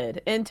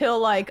existed until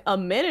like a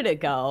minute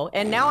ago.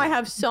 And now I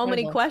have so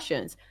many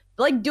questions.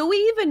 Like, do we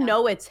even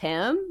know it's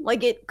him?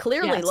 Like, it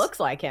clearly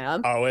looks like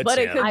him. Oh, it's but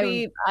him. It could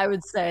be. I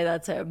would say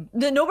that's him.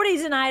 Nobody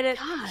denied it.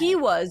 God. He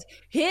was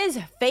his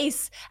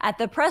face at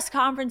the press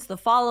conference the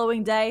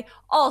following day,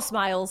 all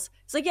smiles.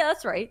 It's like, yeah,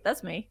 that's right.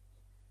 That's me.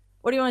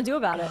 What do you want to do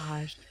about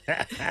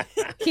it?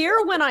 Here,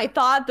 when I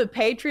thought the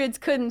Patriots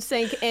couldn't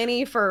sink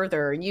any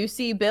further, you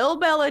see Bill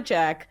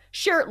Belichick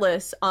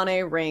shirtless on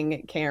a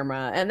Ring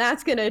camera. And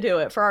that's going to do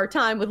it for our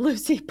time with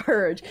Lucy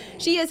Purge.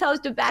 She is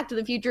host of Back to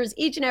the Futures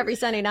each and every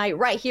Sunday night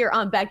right here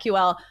on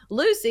BetQL.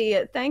 Lucy,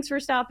 thanks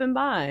for stopping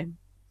by.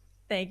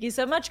 Thank you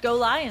so much. Go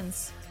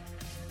Lions.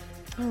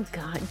 Oh,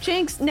 God.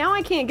 Jinx, now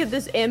I can't get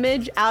this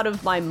image out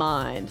of my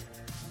mind.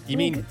 You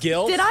mean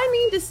GILF? Did I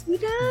need to see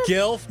that?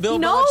 GILF, Bill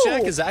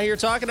Belichick? Is that who you're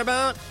talking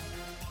about?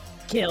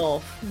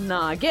 GILF.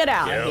 Nah, get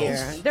out of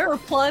here. There are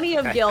plenty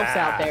of GILFs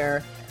out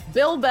there.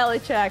 Bill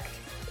Belichick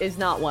is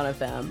not one of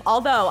them.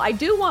 Although, I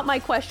do want my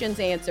questions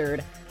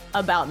answered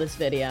about this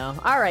video.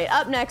 All right,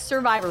 up next,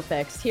 Survivor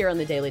Picks here on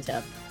the Daily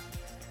Tip.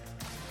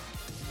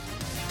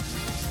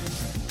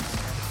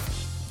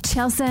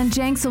 Chelsea and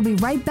Jenks will be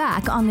right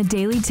back on the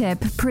Daily Tip,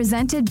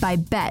 presented by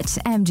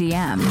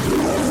BetMGM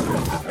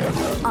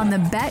on the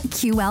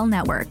BetQL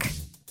network.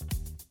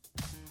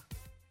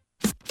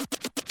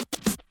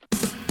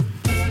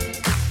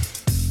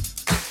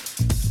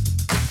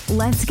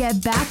 Let's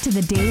get back to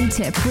the Daily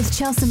Tip with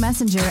Chelsea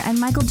Messenger and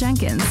Michael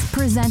Jenkins,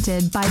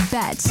 presented by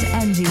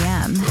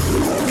BetMGM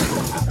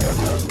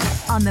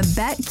on the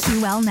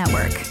BetQL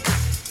network.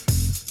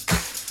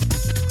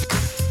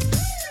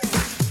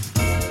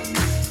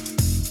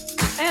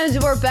 And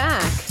we're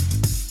back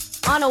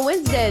on a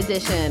Wednesday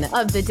edition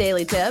of the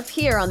Daily Tip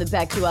here on the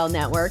BetQL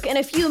Network. In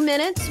a few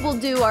minutes, we'll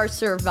do our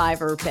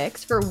Survivor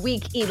picks for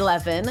Week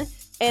 11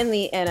 in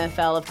the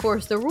NFL. Of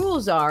course, the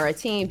rules are a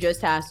team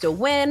just has to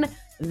win.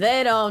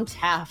 They don't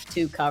have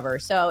to cover.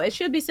 So it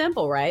should be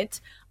simple, right?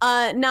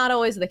 Not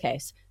always the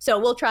case. So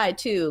we'll try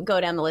to go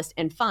down the list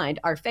and find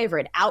our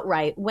favorite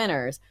outright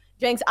winners.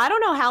 Jenks, I don't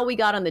know how we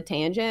got on the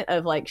tangent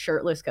of like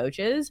shirtless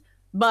coaches.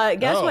 But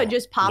guess what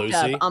just popped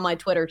up on my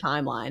Twitter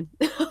timeline?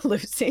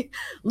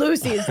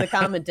 Lucy is the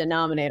common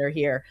denominator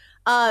here.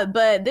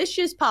 But this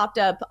just popped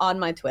up on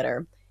my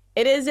Twitter.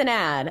 It is an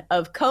ad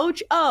of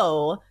Coach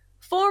O,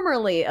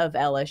 formerly of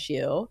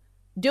LSU,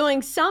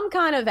 doing some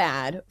kind of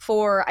ad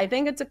for, I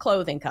think it's a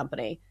clothing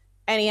company.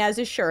 And he has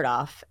his shirt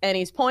off and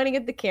he's pointing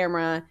at the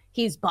camera.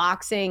 He's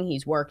boxing.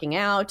 He's working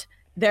out.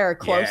 There are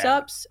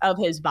close-ups of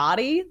his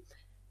body.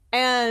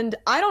 And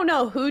I don't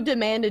know who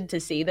demanded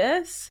to see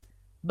this,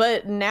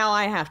 but now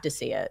I have to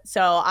see it.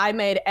 So I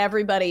made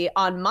everybody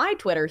on my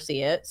Twitter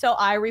see it. So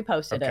I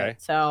reposted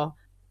it. So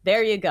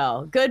there you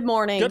go. Good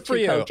morning to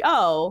Coach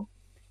O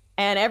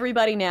and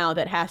everybody now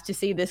that has to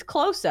see this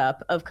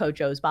close-up of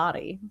Coach O's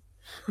body.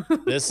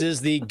 This is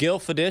the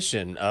GILF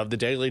edition of the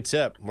Daily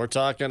Tip. We're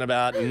talking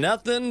about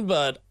nothing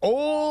but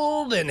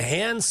old and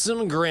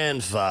handsome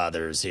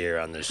grandfathers here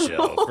on the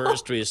show.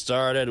 First, we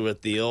started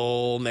with the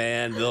old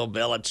man, Bill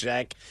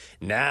Belichick.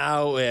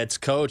 Now it's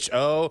Coach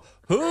O.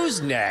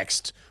 Who's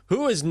next?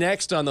 Who is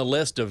next on the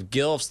list of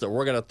GILFs that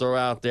we're going to throw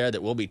out there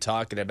that we'll be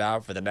talking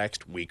about for the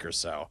next week or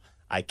so?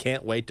 I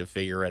can't wait to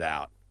figure it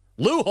out.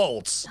 Lou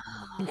Holtz.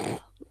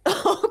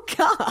 Oh,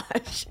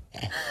 gosh.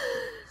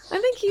 I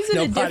think he's in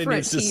a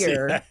different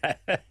tier.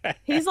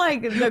 He's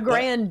like the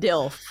Grand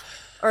Dilf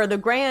or the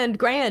Grand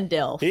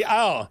Dilf.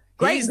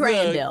 Great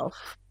Grand Dilf.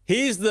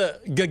 He's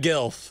the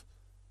GILF,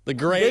 the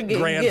great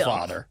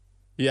grandfather.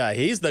 Yeah,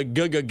 he's the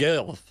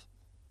GILF.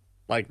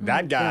 Like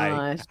that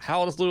guy. Gosh. How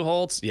old is Lou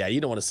Holtz? Yeah,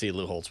 you don't want to see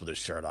Lou Holtz with his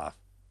shirt off.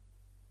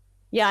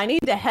 Yeah, I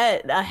need a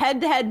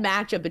head-to-head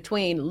matchup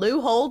between Lou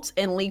Holtz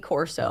and Lee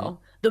Corso.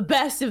 The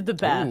best of the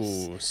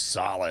best. Ooh,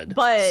 solid.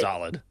 But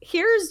solid.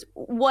 Here's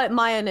what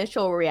my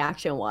initial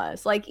reaction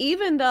was. Like,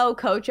 even though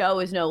Coach O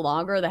is no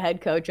longer the head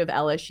coach of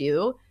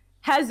LSU,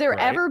 has there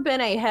ever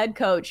been a head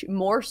coach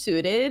more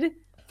suited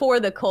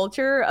for the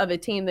culture of a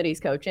team that he's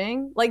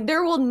coaching? Like,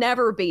 there will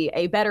never be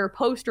a better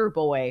poster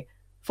boy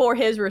for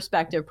his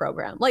respective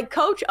program. Like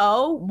Coach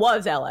O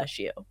was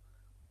LSU.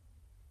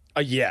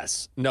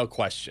 Yes, no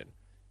question.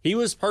 He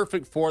was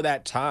perfect for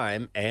that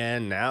time,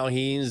 and now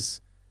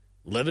he's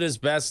living his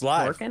best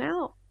life.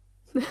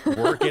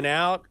 Working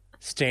out,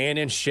 staying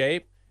in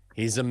shape.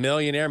 He's a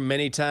millionaire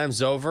many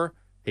times over.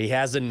 He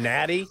has a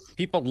natty.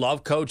 People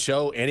love Coach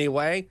O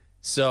anyway,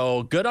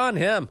 so good on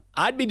him.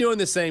 I'd be doing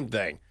the same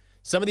thing.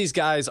 Some of these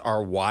guys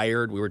are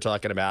wired. We were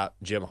talking about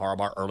Jim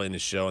Harbaugh early in the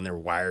show, and they're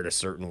wired a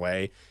certain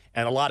way,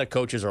 and a lot of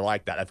coaches are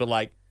like that. I feel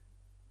like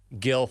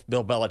Bill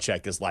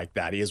Belichick is like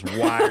that. He is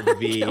wired to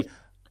be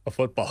a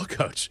football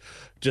coach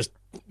just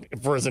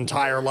for his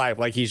entire life.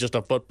 Like he's just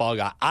a football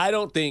guy. I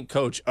don't think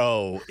Coach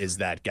O is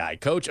that guy.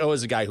 Coach O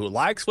is a guy who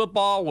likes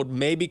football, would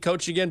maybe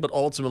coach again, but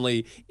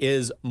ultimately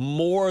is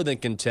more than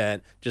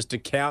content just to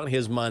count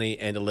his money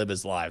and to live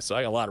his life. So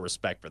I got a lot of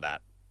respect for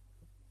that.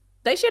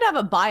 They should have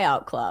a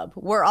buyout club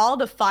where all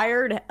the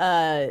fired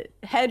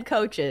head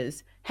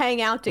coaches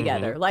hang out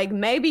together. Like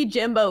maybe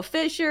Jimbo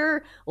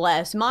Fisher,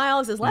 Les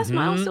Miles. Is Les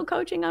Miles still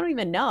coaching? I don't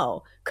even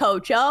know.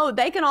 Coach O,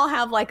 they can all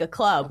have like a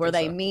club where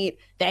they meet,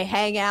 they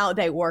hang out,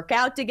 they work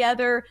out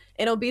together.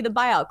 It'll be the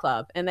buyout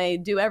club. And they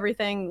do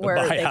everything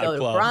where they go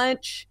to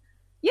brunch.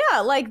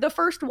 Yeah, like the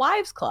First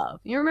Wives Club.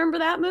 You remember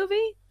that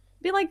movie?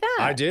 Be like that.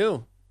 I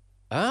do.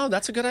 Oh,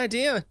 that's a good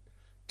idea.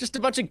 Just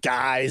a bunch of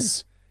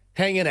guys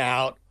hanging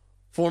out,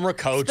 former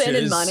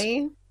coaches.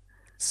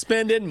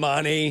 Spending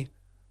money,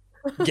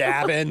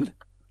 gabbing.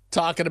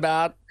 Talking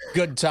about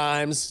good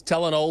times,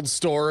 telling old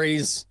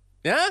stories.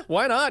 Yeah,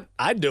 why not?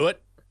 I'd do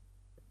it.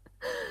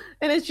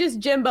 And it's just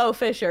Jimbo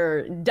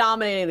Fisher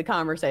dominating the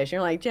conversation.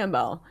 You're like,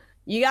 Jimbo,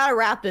 you got to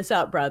wrap this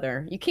up,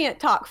 brother. You can't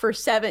talk for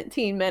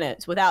 17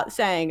 minutes without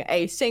saying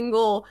a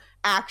single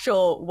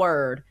actual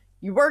word.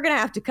 We're going to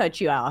have to cut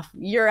you off.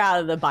 You're out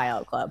of the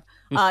buyout club,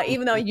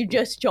 even though you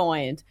just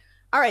joined.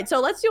 All right, so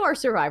let's do our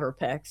Survivor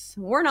picks.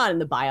 We're not in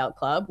the buyout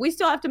club. We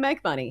still have to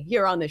make money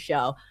here on the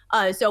show.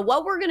 So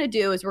what we're going to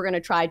do is we're going to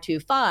try to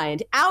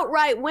find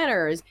outright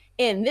winners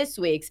in this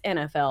week's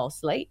NFL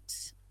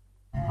slate.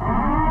 2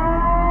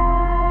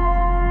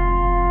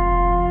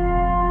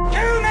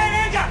 men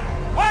enter,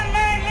 1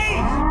 man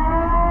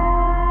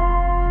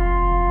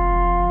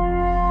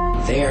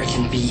leaves. There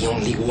can be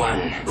only one.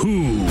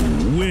 Who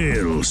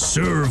will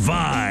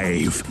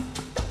survive?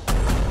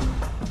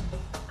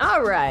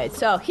 All right,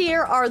 so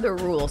here are the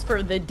rules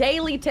for the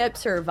Daily Tip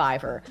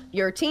Survivor.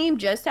 Your team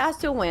just has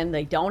to win.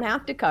 They don't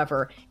have to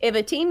cover. If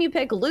a team you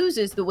pick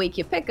loses the week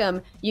you pick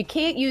them, you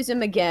can't use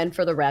them again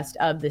for the rest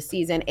of the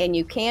season, and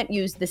you can't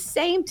use the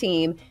same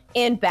team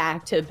in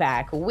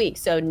back-to-back weeks.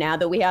 So now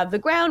that we have the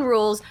ground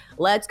rules,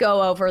 let's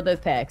go over the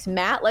picks.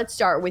 Matt, let's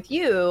start with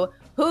you.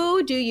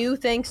 Who do you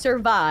think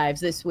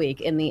survives this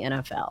week in the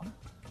NFL?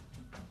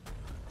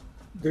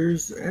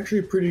 There's actually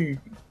a pretty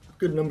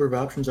good number of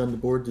options on the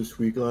board this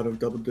week, a lot of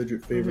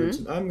double-digit favorites,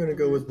 and I'm going to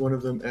go with one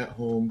of them at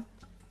home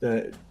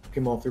that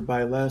came off their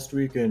bye last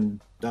week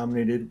and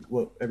dominated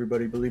what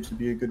everybody believes to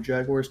be a good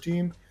Jaguars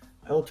team.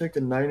 I will take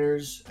the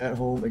Niners at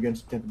home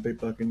against the Tampa Bay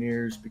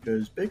Buccaneers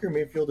because Baker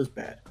Mayfield is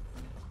bad.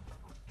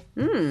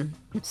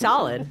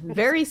 Solid.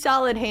 Very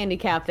solid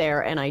handicap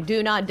there, and I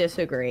do not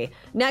disagree.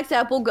 Next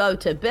up, we'll go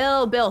to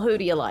Bill. Bill, who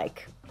do you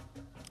like?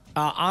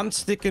 I'm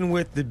sticking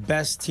with the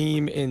best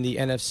team in the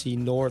NFC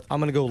North. I'm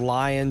going to go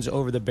Lions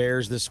over the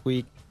Bears this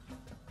week.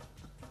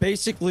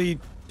 Basically,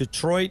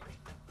 Detroit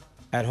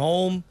at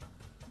home,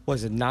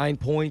 was it 9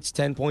 points,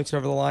 10 points,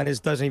 whatever the line is?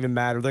 Doesn't even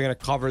matter. They're going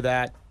to cover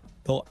that.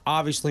 They'll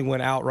obviously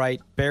win outright.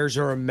 Bears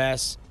are a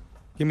mess.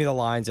 Give me the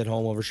Lions at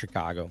home over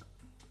Chicago.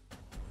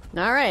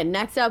 All right,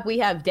 next up we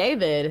have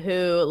David,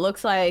 who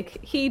looks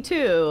like he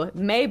too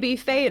may be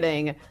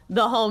fading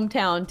the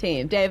hometown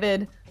team.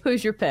 David,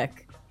 who's your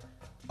pick?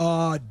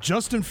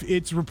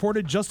 It's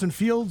reported Justin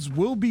Fields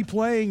will be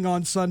playing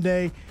on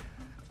Sunday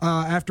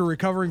after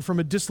recovering from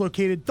a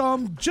dislocated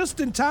thumb just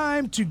in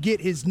time to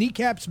get his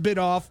kneecaps bit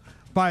off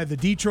by the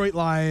Detroit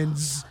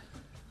Lions.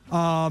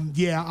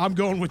 Yeah, I'm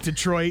going with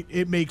Detroit.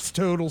 It makes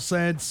total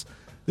sense.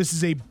 This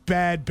is a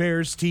bad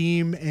Bears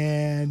team,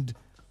 and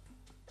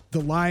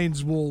the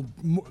Lions will,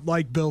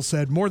 like Bill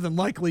said, more than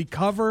likely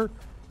cover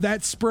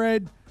that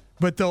spread,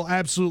 but they'll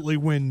absolutely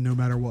win no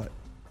matter what.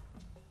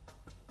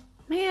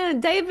 Man,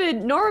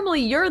 David,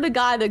 normally you're the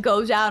guy that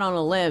goes out on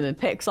a limb and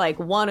picks like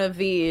one of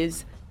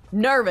these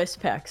nervous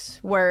picks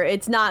where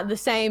it's not the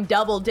same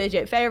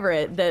double-digit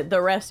favorite that the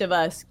rest of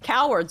us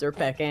cowards are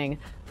picking.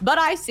 But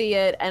I see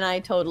it, and I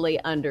totally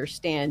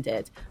understand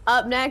it.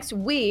 Up next,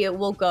 we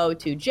will go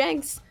to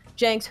Jenks.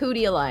 Jenks, who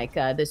do you like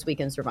this week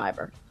in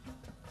Survivor?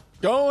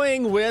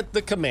 Going with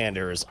the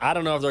Commanders. I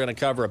don't know if they're going to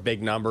cover a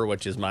big number,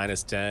 which is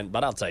 -10,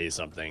 but I'll tell you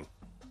something.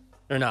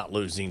 They're not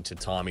losing to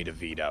Tommy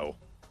DeVito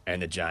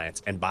and the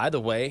Giants. And by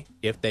the way,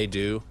 if they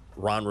do,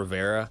 Ron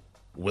Rivera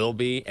will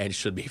be and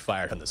should be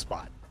fired on the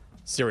spot.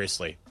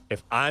 Seriously,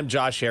 if I'm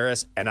Josh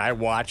Harris and I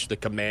watch the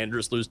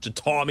Commanders lose to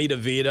Tommy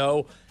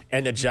DeVito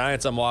and the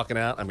Giants, I'm walking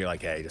out, I'm going to be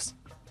like, hey, just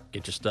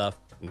get your stuff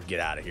and get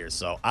out of here.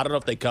 So I don't know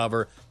if they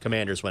cover.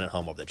 Commanders win at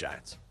home over the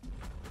Giants.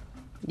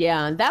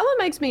 Yeah, that one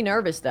makes me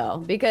nervous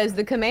though, because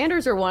the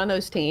Commanders are one of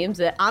those teams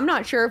that I'm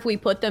not sure if we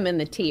put them in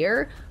the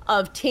tier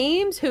of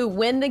teams who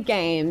win the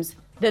games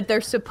that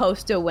they're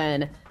supposed to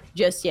win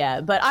just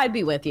yet. But I'd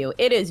be with you.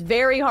 It is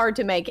very hard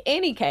to make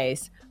any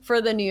case for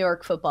the New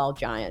York Football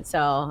Giants.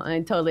 So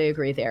I totally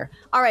agree there.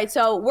 All right,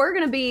 so we're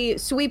going to be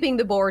sweeping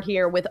the board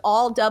here with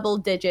all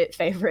double-digit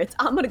favorites.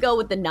 I'm going to go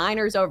with the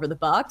Niners over the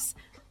Bucs.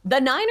 The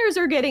Niners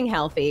are getting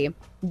healthy.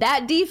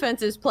 That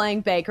defense is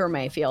playing Baker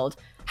Mayfield.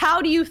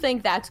 How do you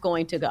think that's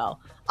going to go?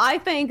 I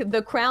think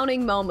the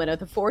crowning moment of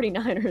the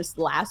 49ers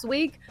last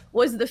week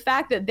was the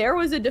fact that there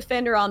was a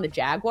defender on the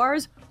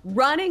Jaguars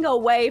running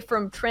away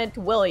from Trent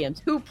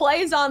Williams, who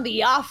plays on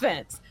the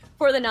offense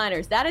for the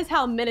Niners. That is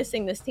how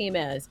menacing this team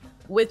is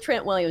with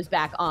Trent Williams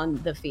back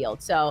on the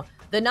field. So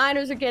the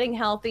Niners are getting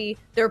healthy.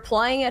 They're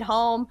playing at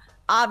home.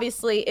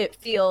 Obviously, it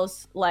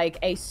feels like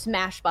a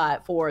smash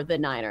spot for the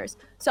Niners.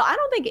 So I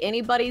don't think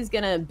anybody's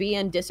going to be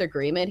in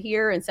disagreement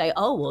here and say,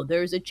 oh, well,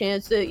 there's a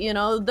chance that,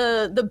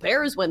 the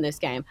Bears win this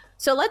game.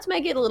 So let's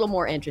make it a little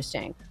more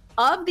interesting.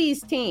 Of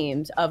these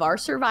teams, of our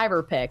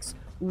survivor picks,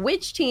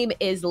 which team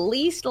is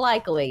least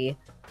likely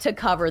to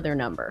cover their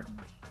number?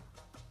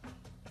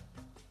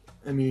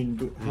 I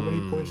mean, how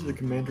many points did the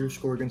Commanders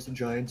score against the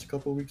Giants a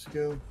couple weeks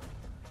ago?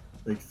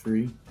 Like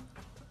 3?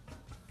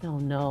 Oh,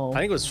 no. I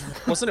think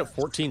wasn't it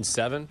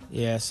 14-7?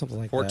 Yeah, something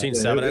like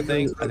 14-7, that. I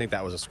think. I think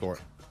that was a score.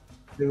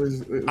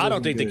 I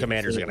don't think the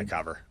Commanders are going to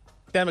cover.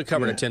 They haven't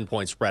covered a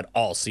 10-point spread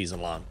all season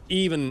long.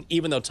 Even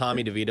though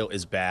Tommy DeVito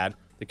is bad,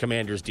 the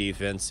Commanders'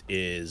 defense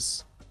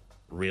is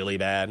really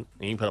bad. And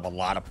you can put up a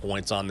lot of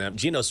points on them.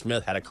 Geno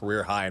Smith had a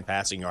career high in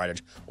passing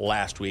yardage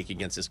last week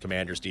against this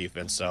Commanders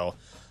defense. So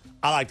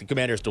I like the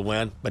Commanders to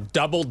win, but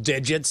double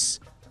digits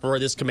for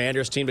this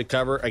Commanders team to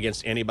cover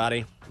against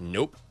anybody?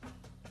 Nope.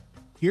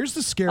 Here's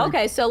the scary.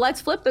 Okay, so let's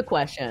flip the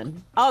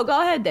question. Oh,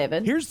 go ahead,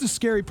 David. Here's the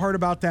scary part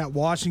about that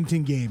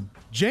Washington game.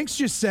 Jenks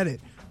just said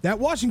it. That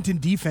Washington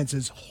defense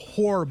is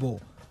horrible.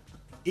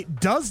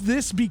 Does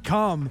this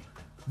become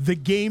the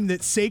game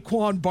that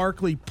Saquon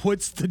Barkley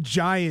puts the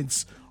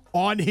Giants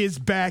on his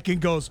back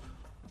and goes,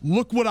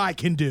 look what I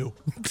can do?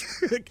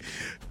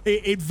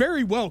 It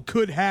very well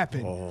could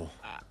happen. Oh.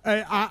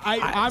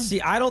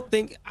 I don't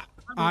think.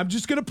 I'm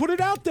just going to put it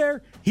out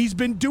there. He's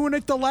been doing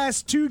it the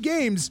last 2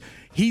 games.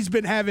 He's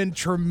been having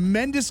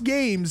tremendous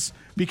games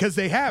because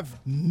they have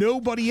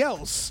nobody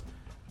else.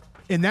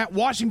 And that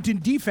Washington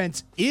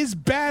defense is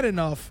bad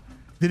enough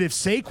that if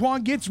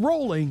Saquon gets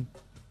rolling,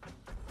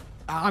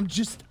 I'm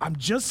just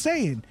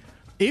saying,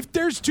 if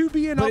there's to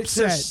be an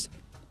upset.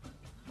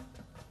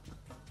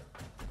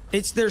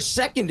 It's their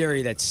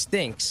secondary that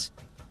stinks.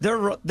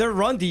 Their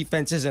run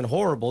defense isn't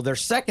horrible. Their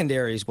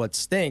secondary is what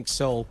stinks.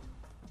 So,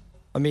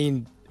 I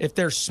mean, if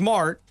they're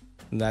smart,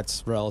 and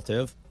that's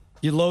relative,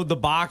 you load the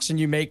box and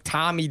you make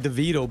Tommy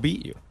DeVito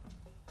beat you.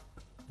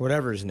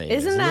 Whatever his name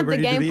is. Isn't that the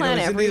game plan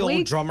every the week?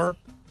 Old drummer.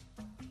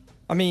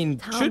 I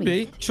mean, should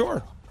be.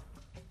 Sure.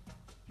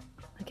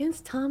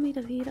 Against Tommy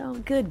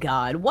DeVito? Good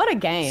God. What a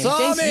game.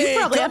 Tommy, Jinx, you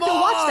probably have to come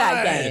watch that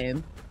on.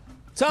 game.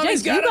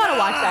 Tommy's Jinx, you got got to an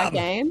watch that arm.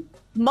 game.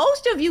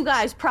 Most of you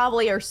guys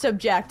probably are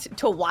subject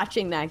to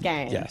watching that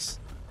game. Yes.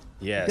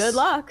 Good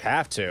luck.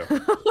 Have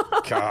to.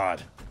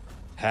 God.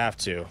 Have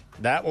to.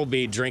 That will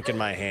be drinking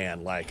my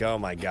hand. Like, oh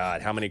my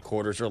God. How many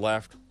quarters are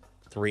left?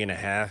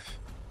 3.5.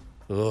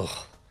 Ugh.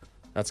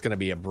 That's going to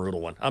be a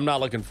brutal one. I'm not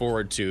looking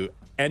forward to.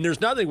 And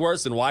there's nothing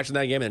worse than watching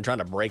that game and trying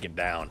to break it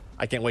down.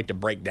 I can't wait to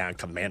break down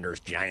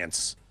Commanders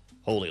Giants.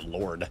 Holy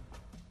Lord.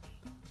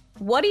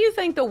 What do you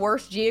think the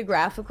worst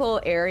geographical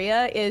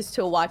area is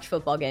to watch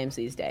football games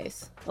these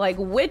days? Like,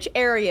 which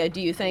area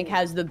do you think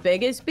has the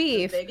biggest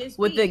beef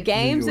with the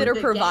games that are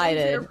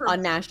provided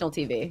on national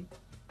TV?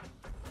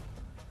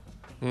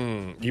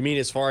 You mean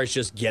as far as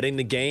just getting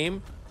the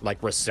game?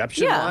 Like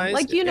reception wise?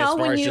 Yeah, like,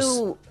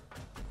 when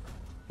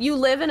you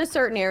live in a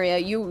certain area,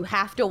 you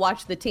have to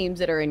watch the teams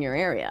that are in your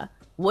area.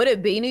 Would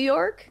it be New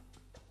York?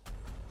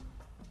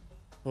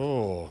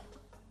 Oh,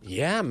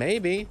 yeah,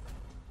 maybe.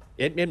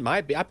 It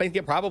might be. I think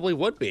it probably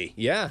would be.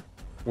 Yeah.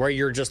 Where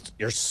you're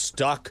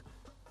stuck.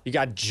 You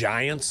got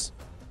Giants,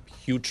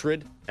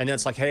 putrid. And then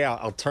it's like, hey,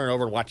 I'll turn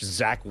over and watch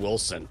Zach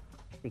Wilson.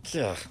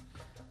 Ugh.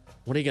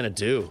 What are you going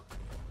to do?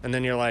 And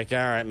then you're like, all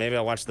right, maybe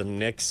I'll watch the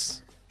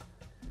Knicks.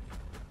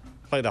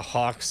 Play the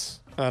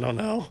Hawks. I don't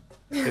know.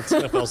 It's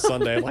NFL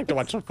Sunday. I'd like to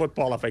watch some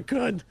football if I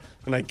could.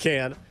 And I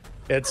can't.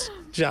 It's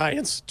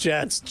Giants,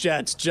 Jets,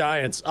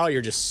 Giants. Oh,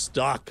 you're just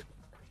stuck.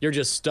 You're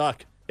just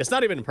stuck. It's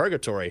not even in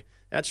purgatory.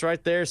 That's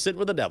right there, sitting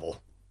with the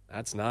devil.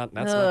 That's not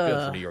good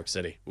for New York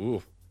City.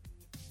 Ooh.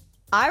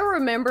 I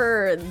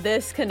remember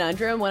this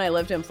conundrum when I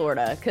lived in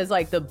Florida because,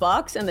 like, the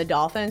Bucks and the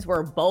Dolphins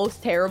were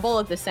both terrible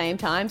at the same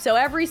time. So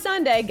every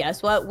Sunday,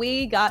 guess what?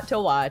 We got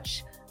to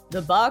watch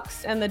the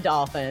Bucks and the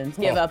Dolphins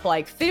give up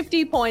like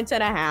 50 points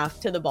and a half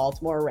to the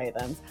Baltimore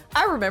Ravens.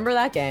 I remember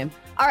that game.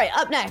 All right,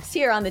 up next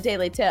here on the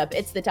Daily Tip,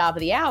 it's the top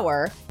of the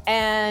hour,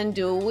 and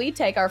we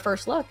take our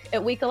first look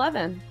at Week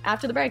 11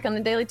 after the break on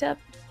the Daily Tip.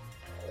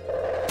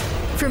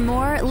 For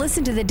more,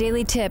 listen to the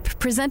Daily Tip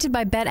presented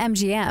by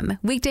BetMGM.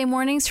 Weekday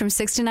mornings from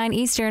 6 to 9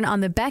 Eastern on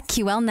the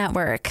BetQL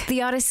network,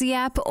 the Odyssey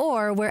app,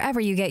 or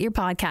wherever you get your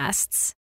podcasts.